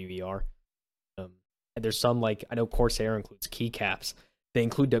QWER. And there's some like I know Corsair includes keycaps. They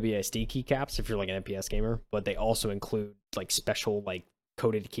include WASD keycaps if you're like an FPS gamer, but they also include like special like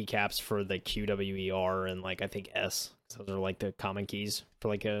coded keycaps for the QWER and like I think S. So those are like the common keys for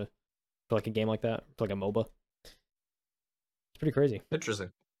like a game like that, for like a MOBA. It's pretty crazy.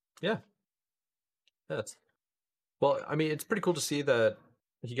 Interesting. Yeah. That's well, I mean, it's pretty cool to see that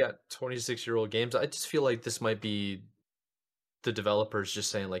he got 26-year-old games. I just feel like this might be the developers just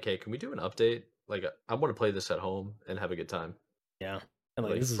saying like, "Hey, can we do an update? Like, I want to play this at home and have a good time." Yeah, and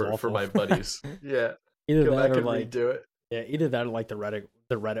like Like this is for awful. my buddies. Yeah, Either go that back or and like redo it. yeah, either that or like the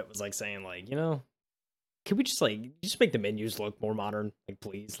Reddit was like saying like can we just like just make the menus look more modern? Like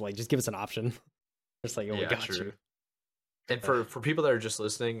please, like just give us an option. Just like oh we Yeah, got true. you. And for people that are just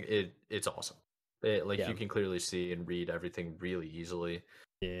listening, it's awesome. Like Yeah. you can clearly see and read everything really easily.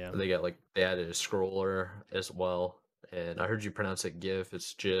 Yeah. They added a scroller as well, and I heard you pronounce it GIF.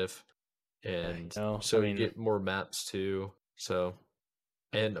 It's GIF, and so I you mean, get more maps too. So,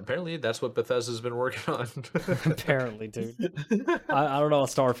 and apparently that's what Bethesda's been working on. apparently, dude. I don't know what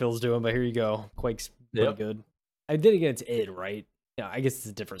Starfield's doing, but here you go. Quake's pretty Yep. good. I did again. It's id, right? Yeah, I guess it's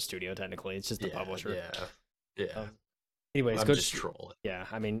a different studio technically. It's just the Yeah, publisher. yeah. Anyways, I'm go just trolling. yeah.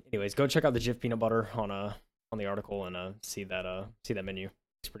 I mean, anyways, go check out the Jif peanut butter on the article and see that menu.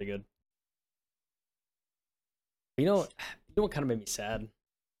 It's pretty good. You know what kind of made me sad?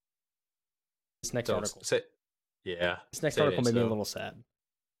 This next article. Yeah. This next say it article ain't made me a so. little sad.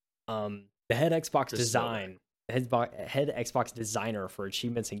 The head Xbox This is not design, head Xbox designer for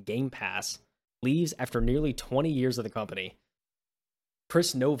achievements in Game Pass leaves after nearly 20 years of the company.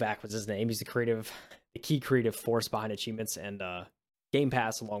 Chris Novak was his name. He's the key creative force behind achievements and Game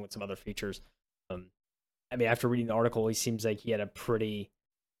Pass, along with some other features. I mean, after reading the article, he seems like he had a pretty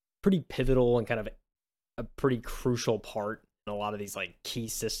pivotal and kind of a pretty crucial part in a lot of these like key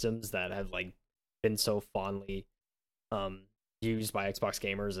systems that have like been so fondly used by Xbox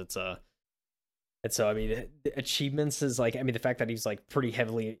gamers. It's I mean, the achievements is like, I mean, the fact that he's like pretty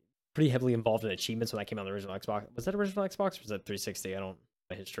heavily involved in achievements when that came out on the original Xbox. Was that original Xbox or was that 360? I don't know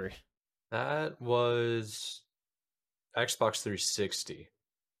my history. That was Xbox 360.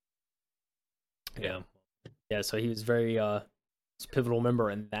 Yeah. So he was very pivotal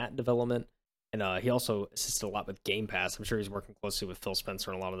member in that development, and he also assisted a lot with Game Pass. I'm sure he's working closely with Phil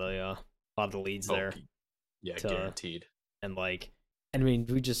Spencer and a lot of the leads there. Yeah, guaranteed. And like, I mean,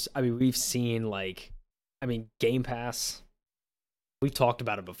 we've seen like, I mean, Game Pass. We've talked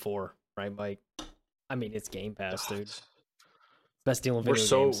about it before, right, Mike? I mean, it's Game Pass, dude. Best deal in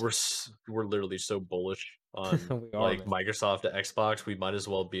video games. We're literally so bullish on like Microsoft to Xbox. We might as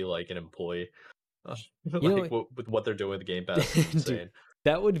well be like an employee. With what they're doing with Game Pass, is insane. Dude,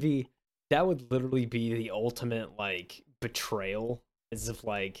 that would literally be the ultimate like betrayal. As if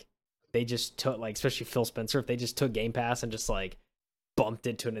like they just took like, especially Phil Spencer, if they just took Game Pass and just like bumped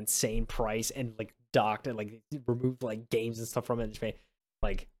it to an insane price and like docked and like removed like games and stuff from it. Just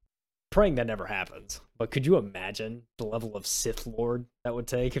like praying that never happens. But could you imagine the level of Sith Lord that would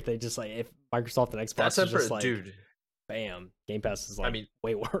take if they just like if Microsoft and Xbox was just like, dude, bam, Game Pass is like, I mean,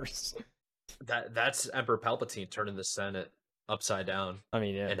 way worse. That's Emperor Palpatine turning the Senate upside down. I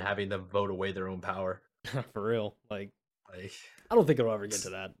mean, yeah, and having them vote away their own power. For real. Like, I don't think it'll ever get to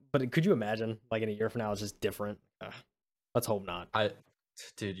that. But could you imagine, like in a year from now, it's just different? Let's hope not.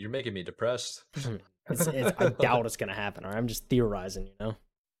 Dude, you're making me depressed. I doubt it's gonna happen. Or I'm just theorizing, you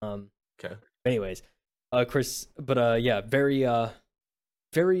know. Okay. Anyways, Chris, but yeah, very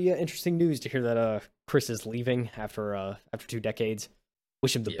interesting news to hear that Chris is leaving after 2 decades.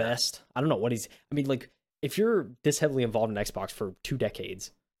 Wish him the best. I don't know what I mean, like, if you're this heavily involved in Xbox for 2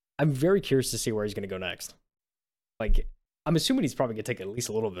 decades, I'm very curious to see where he's going to go next. Like, I'm assuming he's probably going to take at least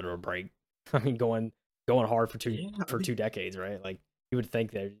a little bit of a break. I mean, going hard for 2 decades, right? Like, you would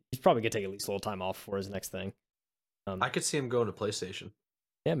think that he's probably going to take at least a little time off for his next thing. I could see him going to PlayStation.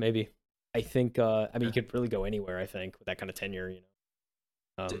 Yeah, maybe. I think, I mean, you could really go anywhere, I think, with that kind of tenure, you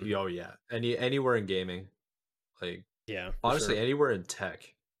know. Oh, yeah. Anywhere in gaming. Like, yeah, honestly, anywhere in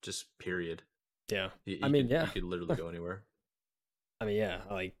tech, just period. Yeah, you could literally go anywhere. I mean, yeah,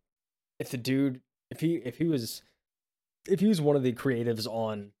 like if the dude, if he was one of the creatives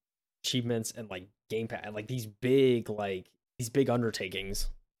on achievements and like Game Pass, like these big undertakings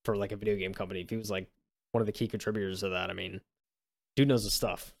for like a video game company. If he was like one of the key contributors to that, I mean, dude knows his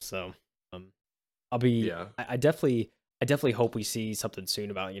stuff. So I'll be Yeah. I definitely hope we see something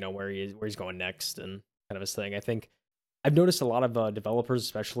soon about where he's going next and kind of his thing. I think I've noticed a lot of developers,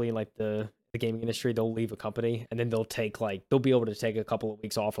 especially in like the gaming industry, they'll leave a company and then they'll be able to take a couple of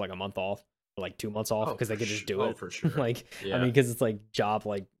weeks off, or like a month off, or like 2 months off, Oh, because they could just do oh, it. for sure. Like I Yeah. mean, because it's like job,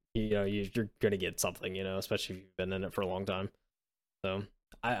 like you're gonna get something, especially if you've been in it for a long time. So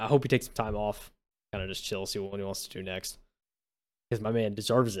I hope he takes some time off, kind of just chill, see what he wants to do next, because my man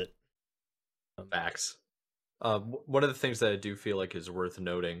deserves it. Facts. One of the things that I do feel like is worth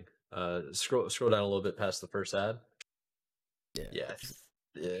noting. Scroll down a little bit past the first ad. Yeah.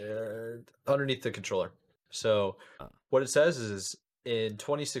 Underneath the controller. So what it says is in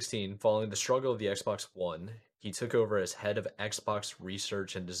 2016, following the struggle of the Xbox One, he took over as head of Xbox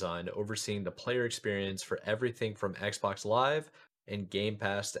research and design, overseeing the player experience for everything from Xbox Live and Game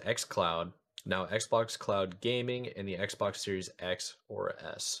Pass to xCloud, now Xbox Cloud Gaming, and the Xbox Series X or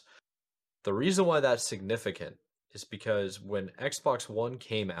S. The reason why that's significant is because when Xbox One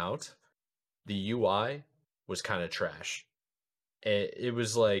came out, the UI was kind of trash. It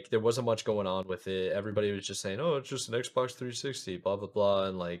was like there wasn't much going on with it. Everybody was just saying, "Oh, it's just an Xbox 360," blah blah blah,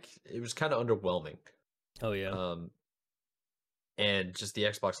 and like it was kind of underwhelming. Oh yeah. And just the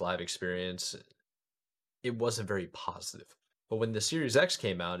Xbox Live experience, it wasn't very positive. But when the Series X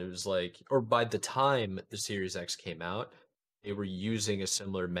came out, it was like, or by the time the Series X came out, they were using a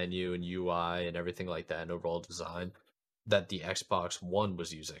similar menu and UI and everything like that, and overall design that the Xbox One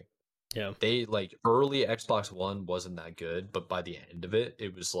was using. Yeah. They like early Xbox One wasn't that good, but by the end of it,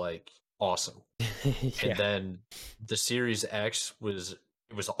 it was like awesome. Yeah. And then the Series X was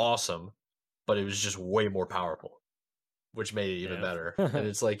awesome, but it was just way more powerful, which made it even better. And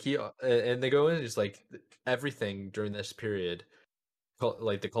it's like and they go in, it's like everything during this period,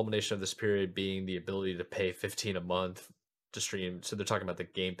 like the culmination of this period being the ability to pay 15 a month to stream. So they're talking about the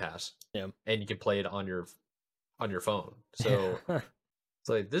Game Pass. Yeah. And you can play it on your phone. So it's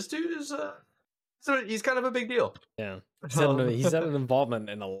like this dude is so he's kind of a big deal. Yeah. He's had an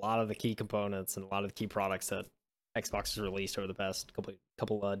involvement in a lot of the key components and a lot of the key products that Xbox has released over the past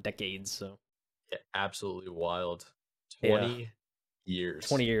couple decades. So yeah, absolutely wild. 20 years.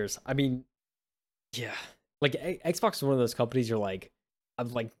 20 years. I mean, yeah. Like Xbox is one of those companies you're like,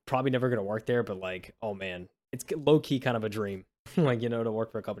 I'm like probably never gonna work there, but like, oh man, it's low key kind of a dream, like to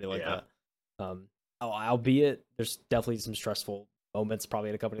work for a company like that. Albeit there's definitely some stressful moments probably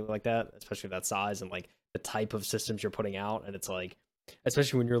at a company like that, especially that size and like the type of systems you're putting out, and it's like,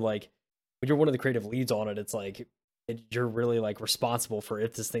 especially when you're one of the creative leads on it, it's like you're really like responsible for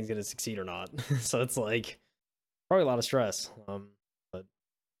if this thing's gonna succeed or not. So it's like probably a lot of stress.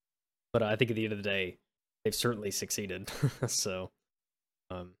 But I think at the end of the day, they've certainly succeeded. So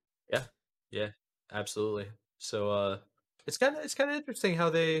yeah, absolutely. So it's kind of interesting how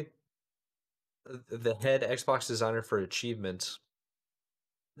the head Xbox designer for achievements,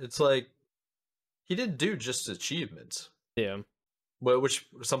 it's like he didn't do just achievements. Yeah. Well, which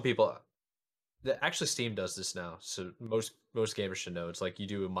some people actually Steam does this now. So most gamers should know. It's like you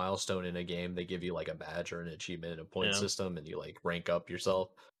do a milestone in a game, they give you like a badge or an achievement, a point system, and you like rank up yourself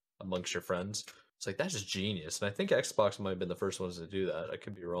amongst your friends. It's like that's just genius. And I think Xbox might have been the first ones to do that. I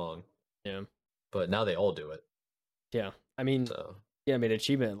could be wrong. Yeah. But now they all do it. Yeah. I mean, so. Yeah, I mean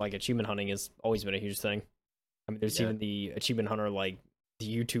achievement hunting has always been a huge thing. I mean, there's even the achievement hunter, like the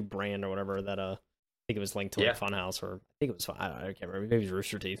YouTube brand or whatever that I think it was linked to like Funhouse, or I think it was I can't remember, maybe it was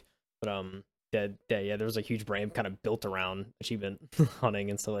Rooster Teeth. But there was a huge brand kind of built around achievement hunting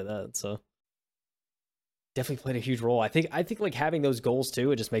and stuff like that. So definitely played a huge role. I think like having those goals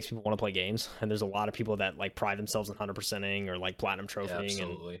too, it just makes people want to play games. And there's a lot of people that like pride themselves in 100%ing or like platinum trophying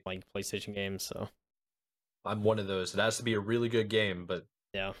and like PlayStation games. So I'm one of those. It has to be a really good game, but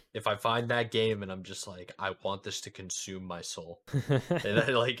yeah, if I find that game and I'm just like, I want this to consume my soul, and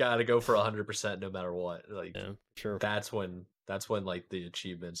I like gotta go for 100% no matter what. Like, sure. That's when like the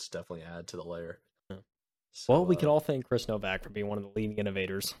achievements definitely add to the layer. Yeah. So, well, we can all thank Chris Novak for being one of the leading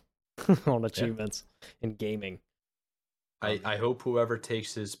innovators on achievements in gaming. I hope whoever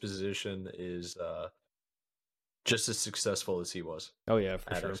takes his position is just as successful as he was. Oh yeah,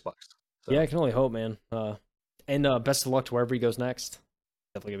 for sure. Xbox. So. Yeah, I can only hope, man. And best of luck to wherever he goes next.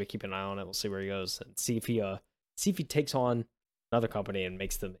 Definitely gonna be keeping an eye on it. We'll see where he goes and see if he takes on another company and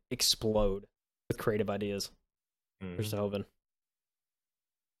makes them explode with creative ideas. Here's to hoping.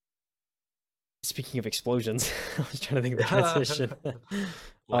 Speaking of explosions, I was trying to think of the transition.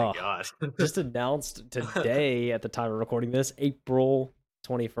 My God. Just announced today at the time of recording this, April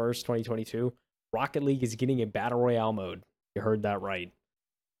 21st, 2022, Rocket League is getting a battle royale mode. You heard that right.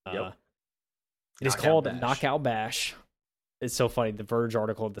 Yep. It is Knockout called Bash. Knockout Bash. It's so funny. The Verge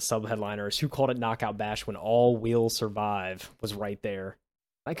article, the sub headliner is "Who called it Knockout Bash when all will survive?" was right there.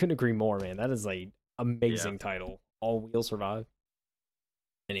 I couldn't agree more, man. That is like Yeah. amazing title. All will survive.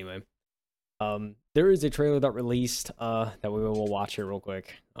 Anyway, there is a trailer that released that we will watch here real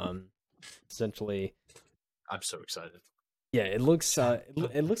quick. Essentially, I'm so excited. yeah, it looks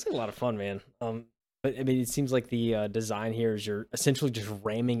it looks like a lot of fun, man. But I mean, it seems like the design here is you're essentially just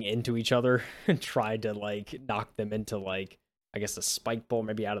ramming into each other and try to like knock them into like I guess a spike ball,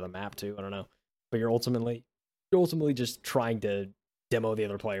 maybe out of the map too. I don't know, but you're ultimately just trying to demo the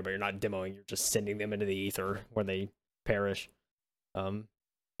other player, but you're not demoing. You're just sending them into the ether where they perish. Um,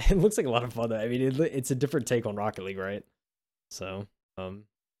 it looks like a lot of fun. Though. I mean, it's a different take on Rocket League, right? So,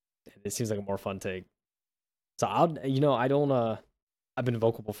 it seems like a more fun take. So I don't I've been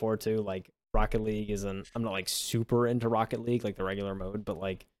vocal before too, like Rocket League isn't I'm not like super into Rocket League like the regular mode, but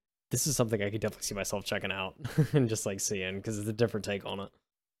like this is something I could definitely see myself checking out and just like seeing because it's a different take on it.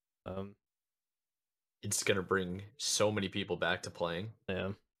 Um It's gonna bring so many people back to playing.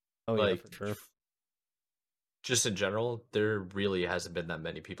 yeah. Oh yeah, Like for sure. just in general, there really hasn't been that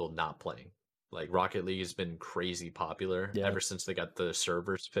many people not playing. Like Rocket League has been crazy popular Yeah. ever since they got the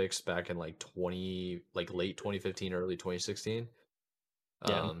servers fixed back in like 20 like late 2015, early 2016.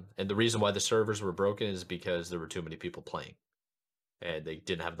 Yeah. And the reason why the servers were broken is because there were too many people playing and they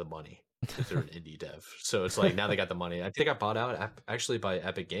didn't have the money because they're an indie dev. So it's like now they got the money. I think I bought out actually by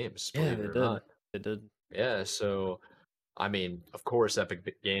Epic Games, Yeah, believe it they or did. not. They did. Yeah, so I mean, of course,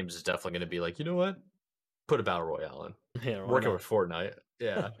 Games is definitely going to be like, you know what? Put a battle royale in. Yeah, why Working with not? Fortnite,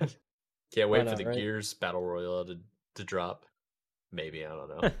 yeah. Can't Why wait for not, the right? Gears battle royale to drop. Maybe I don't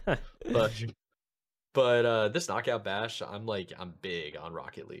know, but this knockout bash, I'm big on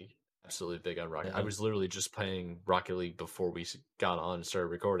Rocket League. Absolutely big on Rocket. I Yeah. was literally just playing Rocket League before we got on and started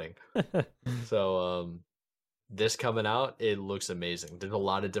recording. So this coming out, it looks amazing. There's a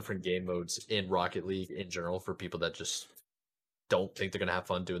lot of different game modes in Rocket League in general for people that just don't think they're gonna have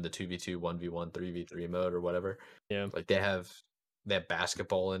fun doing the 2v2, 1v1, 3v3 mode or whatever. Yeah. Like they have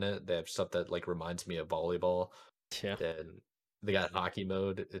basketball in it. They have stuff that like reminds me of volleyball. Yeah. And they got hockey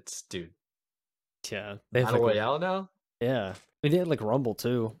mode. It's dude, Yeah. They have battle like royale now. yeah. I mean, they had like Rumble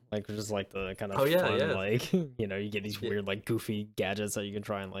too, like just like the kind of Oh yeah, fun, yeah, like you get these yeah, weird like goofy gadgets that you can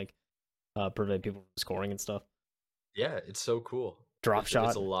try and like prevent people from scoring and stuff. yeah. It's so cool. Drop It's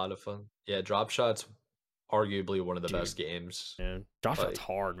shot, a lot of fun. Yeah, Drop Shot's arguably one of the dude, best games. man. Drop shot's Like,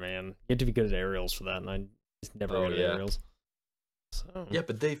 hard, man. You have to be good at aerials for that, and I just never oh good at yeah, aerials. So yeah.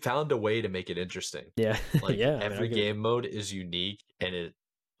 But they found a way to make it interesting. yeah, Like yeah. I mean, I every get game mode is unique, and it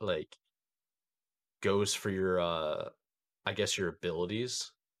like goes for your I guess your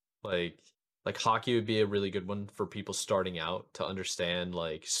abilities. Like hockey would be a really good one for people starting out to understand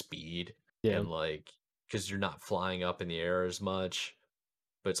like speed yeah, and because you're not flying up in the air as much.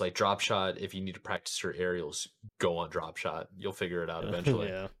 But it's like drop shot. If you need to practice your aerials, go on drop shot. You'll figure it out yeah, eventually.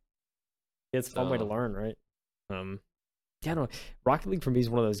 yeah. It's a fun way to Um, learn, right? Um, yeah, no, Rocket League for me is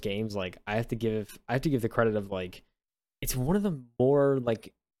one of those games. Like I have to give the credit of like it's one of the more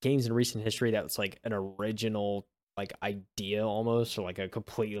like games in recent history that's like an original like idea almost or like a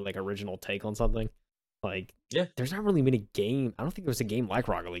completely like original take on something. Like yeah, there's not really been a game. I don't think there was a game like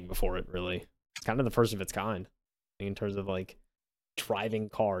Rocket League before it really. Kind of the first of its kind in terms of like driving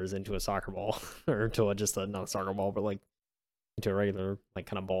cars into a soccer ball or to just a not a soccer ball but like into a regular like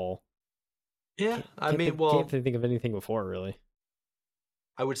kind of ball. yeah. Can't I can't mean, think can't well, think of anything before really.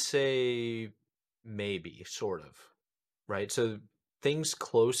 I would say maybe sort of right. So things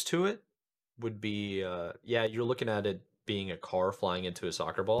close to it would be yeah. You're looking at it being a car flying into a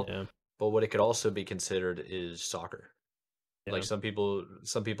soccer ball, Yeah, but what it could also be considered is soccer. Like yeah,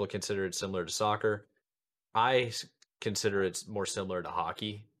 some people consider it similar to soccer. Consider it more similar to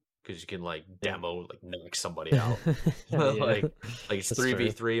hockey because you can like yeah. demo like knock somebody out. Yeah, Like it's that's three v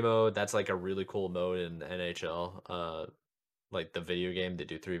true. three mode. That's like a really cool mode in NHL. Like the video game, they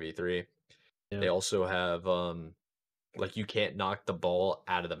do 3v3. Yeah, They also have like you can't knock the ball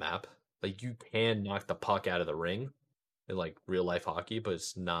out of the map. Like you can knock the puck out of the ring in like real life hockey, but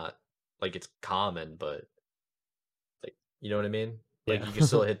it's not like it's common, but like you know what I mean? Like yeah, you can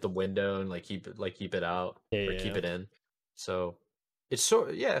still hit the window and keep it out yeah, or keep yeah. it in. So it's so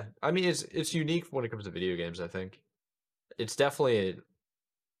yeah. I mean it's unique when it comes to video games, I think. It's definitely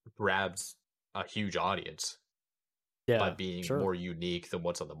grabs a huge audience by Yeah, being sure. more unique than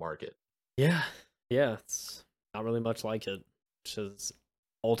what's on the market. Yeah, yeah. It's not really much like it, which is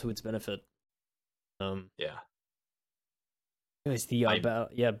all to its benefit. Um, Yeah. It's the I battle.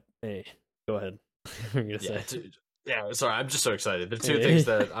 Yeah. Hey, go ahead. I'm gonna Yeah, say. dude. Yeah, sorry, I'm just so excited. The two things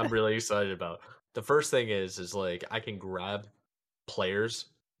that I'm really excited about. The first thing is like I can grab players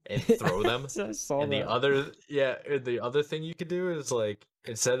and throw them. I saw And the that. other yeah, and the other thing you can do is like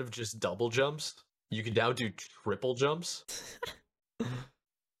instead of just double jumps, you can now do triple jumps.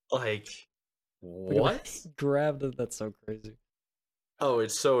 Like Look at what? that. Grabbed it. That's so crazy. Oh,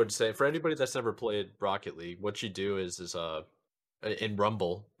 it's so insane. For anybody that's never played Rocket League, what you do is in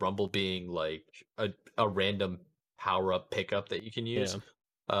Rumble being like a random power up pickup that you can use.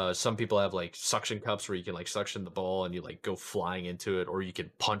 Yeah. Some people have like suction cups where you can like suction the ball and you like go flying into it, or you can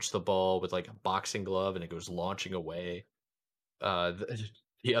punch the ball with like a boxing glove and it goes launching away.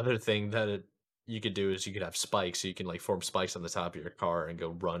 The other thing that you could do is you could have spikes, so you can like form spikes on the top of your car and go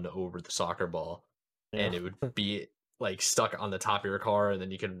run over the soccer ball, Yeah. and it would be like stuck on the top of your car, and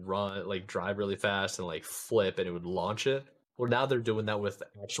then you can run like drive really fast and like flip, and it would launch it. Well, now they're doing that with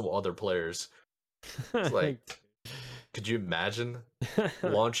actual other players. It's like, could you imagine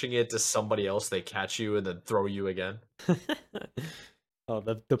launching it to somebody else? They catch you and then throw you again. Oh,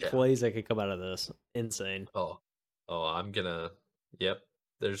 the Yeah. plays that could come out of this, insane. Oh, I'm gonna. Yep.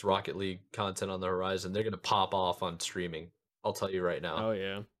 There's Rocket League content on the horizon. They're gonna pop off on streaming. I'll tell you right now. Oh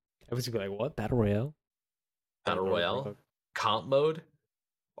yeah. I was like, what? Battle Royale? Battle Battle Royale, comp mode,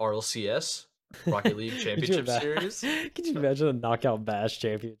 RLCS, Rocket League Could you Championship Series. Could you imagine a knockout bash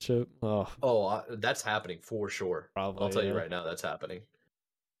championship? Oh, Oh, that's happening for sure. probably. I'll tell you Yeah, right now, that's happening.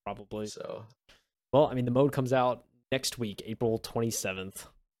 probably. So, Well, I mean, the mode comes out next week, April 27th.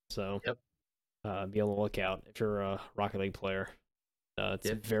 So, yep. be on the lookout if you're a Rocket League player. It's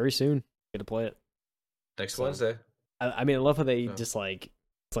Yep. very soon. Get to play it. Next So, Wednesday. I mean, I love how they Oh. just like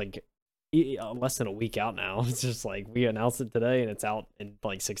it's like less than a week out now. It's just like we announced it today and it's out in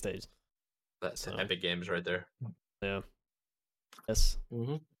like 6 days. That's So, Epic Games right there. yeah. Yes.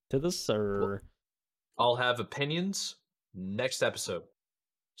 Mm-hmm. To this or I'll have opinions next episode.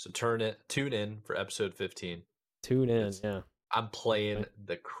 So tune in for episode 15. tune in. It's- Yeah. I'm playing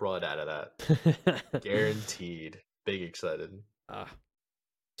the crud out of that. Guaranteed. Big excited.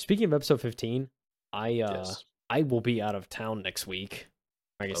 Speaking of episode 15, Yes. I will be out of town next week.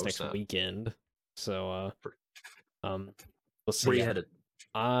 I guess Oh, next snap. weekend. So we'll see. Where you headed?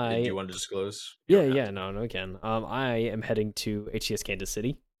 Do I you want to disclose? You yeah don't have yeah to. no again. I am heading to HCS Kansas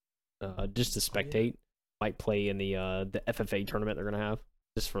City, just to spectate. Might play in the FFA tournament they're gonna have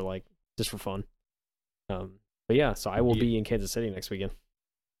just for fun. But yeah, so I will Yeah. be in Kansas City next weekend.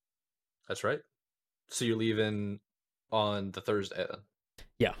 That's right. So you're leaving on the Thursday then?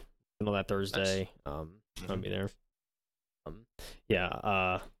 On that Thursday. I'll be there.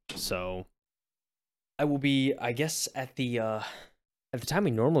 So I will be, I guess, at the time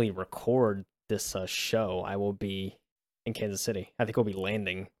we normally record this show, I will be in Kansas City. I think we'll be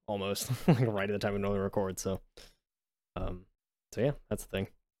landing almost like right at the time we normally record. So yeah, that's the thing.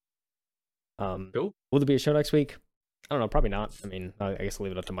 Cool. Will there be a show next week? I don't know, probably not. I mean, I guess I'll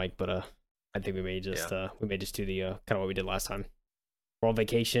leave it up to Mike, but I think we may just do the kind of what we did last time. We're on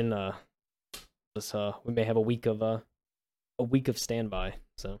vacation. We may have a week of standby.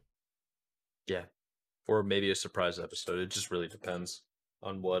 So Yeah. Or maybe a surprise episode. It just really depends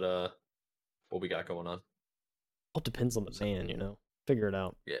on what we got going on. all depends on the man, Figure it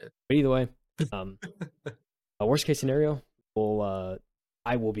out. Yeah. But either way, worst case scenario,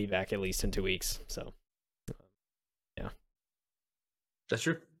 I will be back at least in 2 weeks. So yeah, That's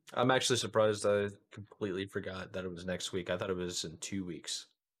true. I'm actually surprised I completely forgot that it was next week. I thought it was in 2 weeks.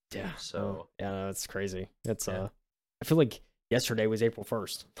 yeah. So yeah, that's crazy. It's Yeah. I feel like yesterday was April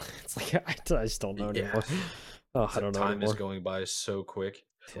 1st. It's like I just don't know anymore. Oh, I don't know time anymore. is going by so quick.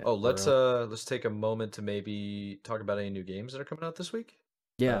 Yeah, Oh, for real. let's take a moment to maybe talk about any new games that are coming out this week.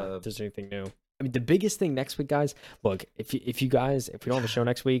 Yeah, if there's anything new. I mean, the biggest thing next week, guys. Look, if we don't have a show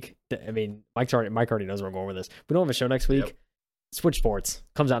next week, I mean, Mike already knows where I'm going with this. If we don't have a show next week, Yep. Switch Sports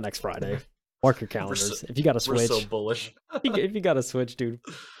comes out next Friday. Mark your calendars. If you got a We're Switch, so bullish. if you got a Switch, dude,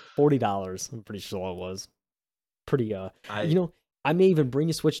 $40. I'm pretty sure it was. Pretty I may even bring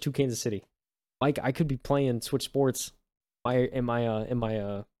a Switch to Kansas City. Mike, I could be playing Switch Sports in my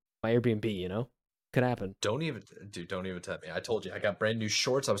Airbnb, Could happen. Don't even tempt me. I told you I got brand new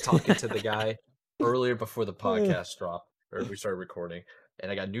shorts. I was talking to the guy earlier before the podcast dropped or we started recording, and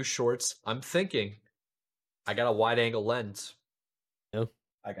I got new shorts. I'm thinking I got a wide angle lens. Yeah.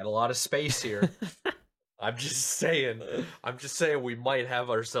 I got a lot of space here. I'm just saying we might have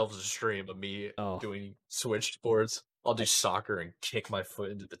ourselves a stream of me doing Switch Sports. I'll do soccer and kick my foot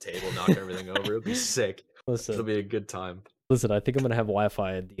into the table, knock everything over. It'll be sick. It'll be a good time. Listen, I think I'm gonna have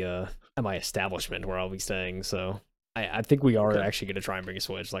Wi-Fi at my establishment where I'll be staying. So I think we are Okay. actually gonna try and bring a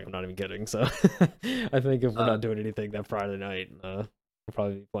Switch. Like I'm not even kidding. So I think if we're Uh, not doing anything that Friday night, we'll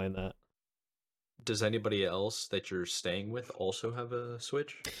probably be playing that. does anybody else that you're staying with also have a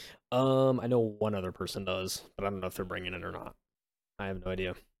Switch? I know one other person does, but I don't know if they're bringing it or not. I have no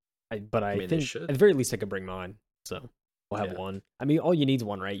idea. But I I mean, they think at should. the very least I could bring mine. So we'll have Yeah. one. I mean, all you need is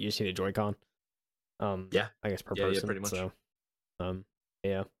one, right? You just need a Joy-Con. Yeah. I guess per Yeah, person. pretty much. So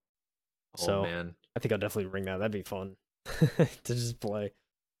yeah. Oh So man, I think I'll definitely bring that. That'd be fun to just play.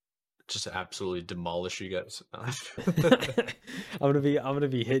 just absolutely demolish you guys. I'm gonna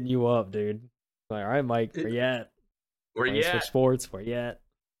be hitting you up, dude. Like, all right, Mike, where you at? Where Playing you Switch at? Sports, where you at?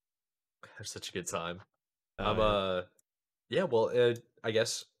 Have such a good time. Oh I'm yeah, yeah. Well, I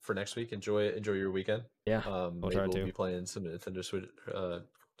guess for next week, enjoy your weekend. yeah. We'll Maybe try we'll to. be playing some Nintendo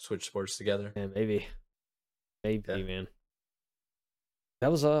Switch Sports together. Yeah, maybe, Yeah, man. That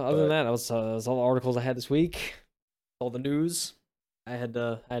was other than but that was all the articles I had this week, all the news I had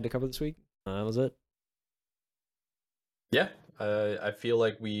to cover this week. That was it. yeah, I feel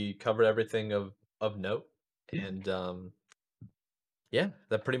like we covered everything of note, and yeah,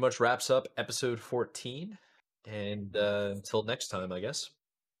 that pretty much wraps up episode 14. And until next time, I guess.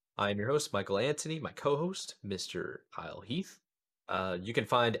 I'm your host, Michael Anthony, my co host, Mr. Kyle Heath. You can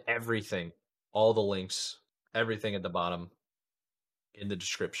find everything, all the links, everything at the bottom in the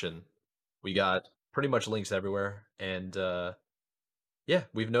description. We got pretty much links everywhere. And yeah,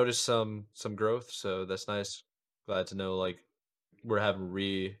 we've noticed some growth, so that's nice. Glad to know like we're having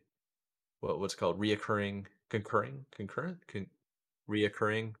what's it called reoccurring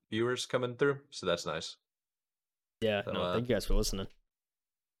reoccurring viewers coming through. So that's nice. Yeah, So no, thank you guys for listening.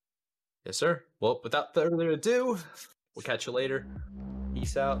 yes, sir. Well, without further ado, we'll catch you later.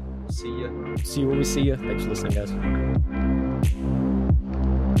 Peace out. See ya. See you when we see you. Thanks for listening, guys.